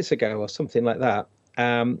 7 years ago or something like that.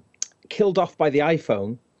 Killed off by the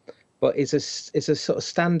iPhone, but it's a sort of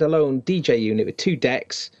standalone DJ unit with 2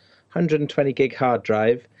 decks, 120 gig hard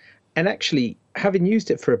drive. And actually, having used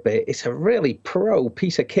it for a bit, it's a really pro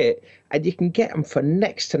piece of kit, and you can get them for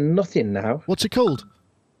next to nothing now. What's it called?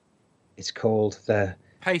 It's called the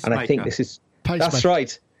Pacemaker. And I think this is Pacemaker. That's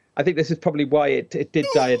right. I think this is probably why it did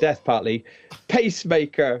die a death partly.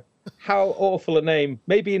 Pacemaker. How awful a name.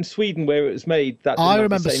 Maybe in Sweden where it was made. That I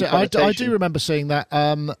remember. I do remember seeing that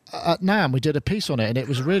at NAMM. We did a piece on it, and it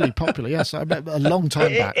was really popular. Yes, I remember a long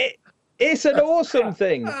time back. It's an awesome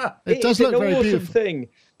thing. It does look very beautiful. Thing.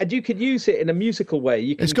 And you could use it in a musical way.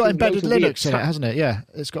 It's got embedded Linux in it, hasn't it? Yeah,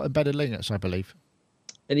 it's got embedded Linux, I believe.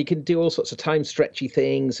 And you can do all sorts of time stretchy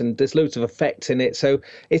things, and there's loads of effects in it. So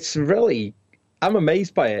it's really, I'm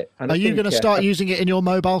amazed by it. And Are you going to start using it in your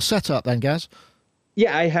mobile setup then, Gaz?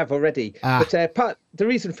 Yeah, I have already. But the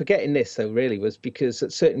reason for getting this, though, really was because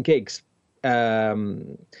at certain gigs,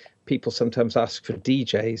 people sometimes ask for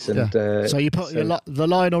DJs. And so you put the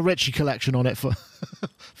Lionel Richie collection on it for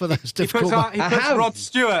those difficult... He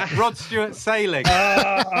puts Rod Stewart Sailing.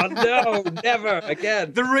 Oh, no, never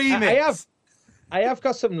again. The remix. I have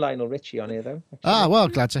got some Lionel Richie on here, though. Actually. Well,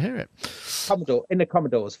 glad to hear it. In the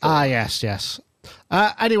Commodores. Yes.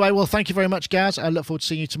 Anyway, well, thank you very much, Gaz. I look forward to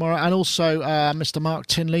seeing you tomorrow. And also, Mr. Mark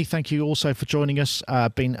Tinley, thank you also for joining us.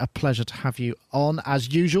 Been a pleasure to have you on,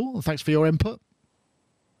 as usual. Thanks for your input.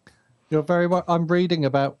 You're very well. I'm reading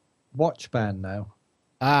about Watch Band now.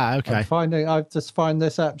 Okay. I just find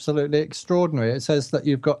this absolutely extraordinary. It says that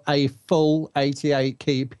you've got a full 88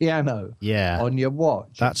 key piano on your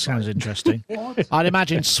watch. That sounds interesting. I'd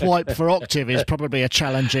imagine swipe for octave is probably a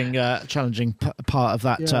challenging part of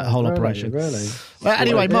that whole operation. Really. Well,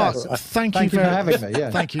 anyway, Mark, thank you for having me.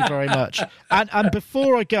 Yeah. Thank you very much. And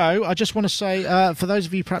before I go, I just want to say, for those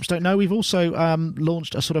of you who perhaps don't know, we've also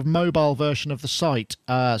launched a sort of mobile version of the site.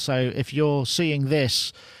 So if you're seeing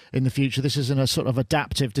this in the future, this is in a sort of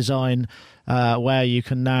adaptive design where you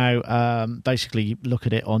can now basically look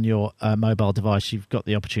at it on your mobile device. You've got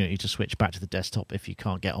the opportunity to switch back to the desktop if you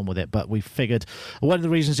can't get on with it. But we figured one of the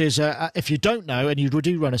reasons is if you don't know and you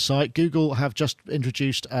do run a site, Google have just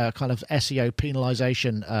introduced a kind of SEO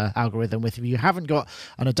penalization algorithm. If you haven't got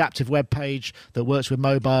an adaptive web page that works with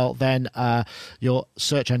mobile, then your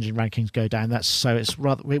search engine rankings go down.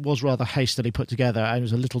 It was rather hastily put together, and it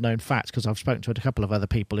was a little known fact because I've spoken to a couple of other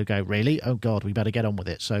people who go, really? Oh God, we better get on with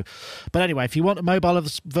it. But anyway, if you want a mobile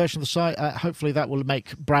version of the site, hopefully that will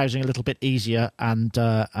make browsing a little bit easier and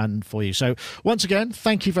for you. So once again,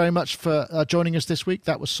 thank you very much for joining us this week.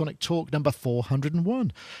 That was Sonic Talk number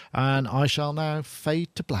 401, and I shall now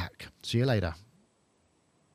fade to black. See you later.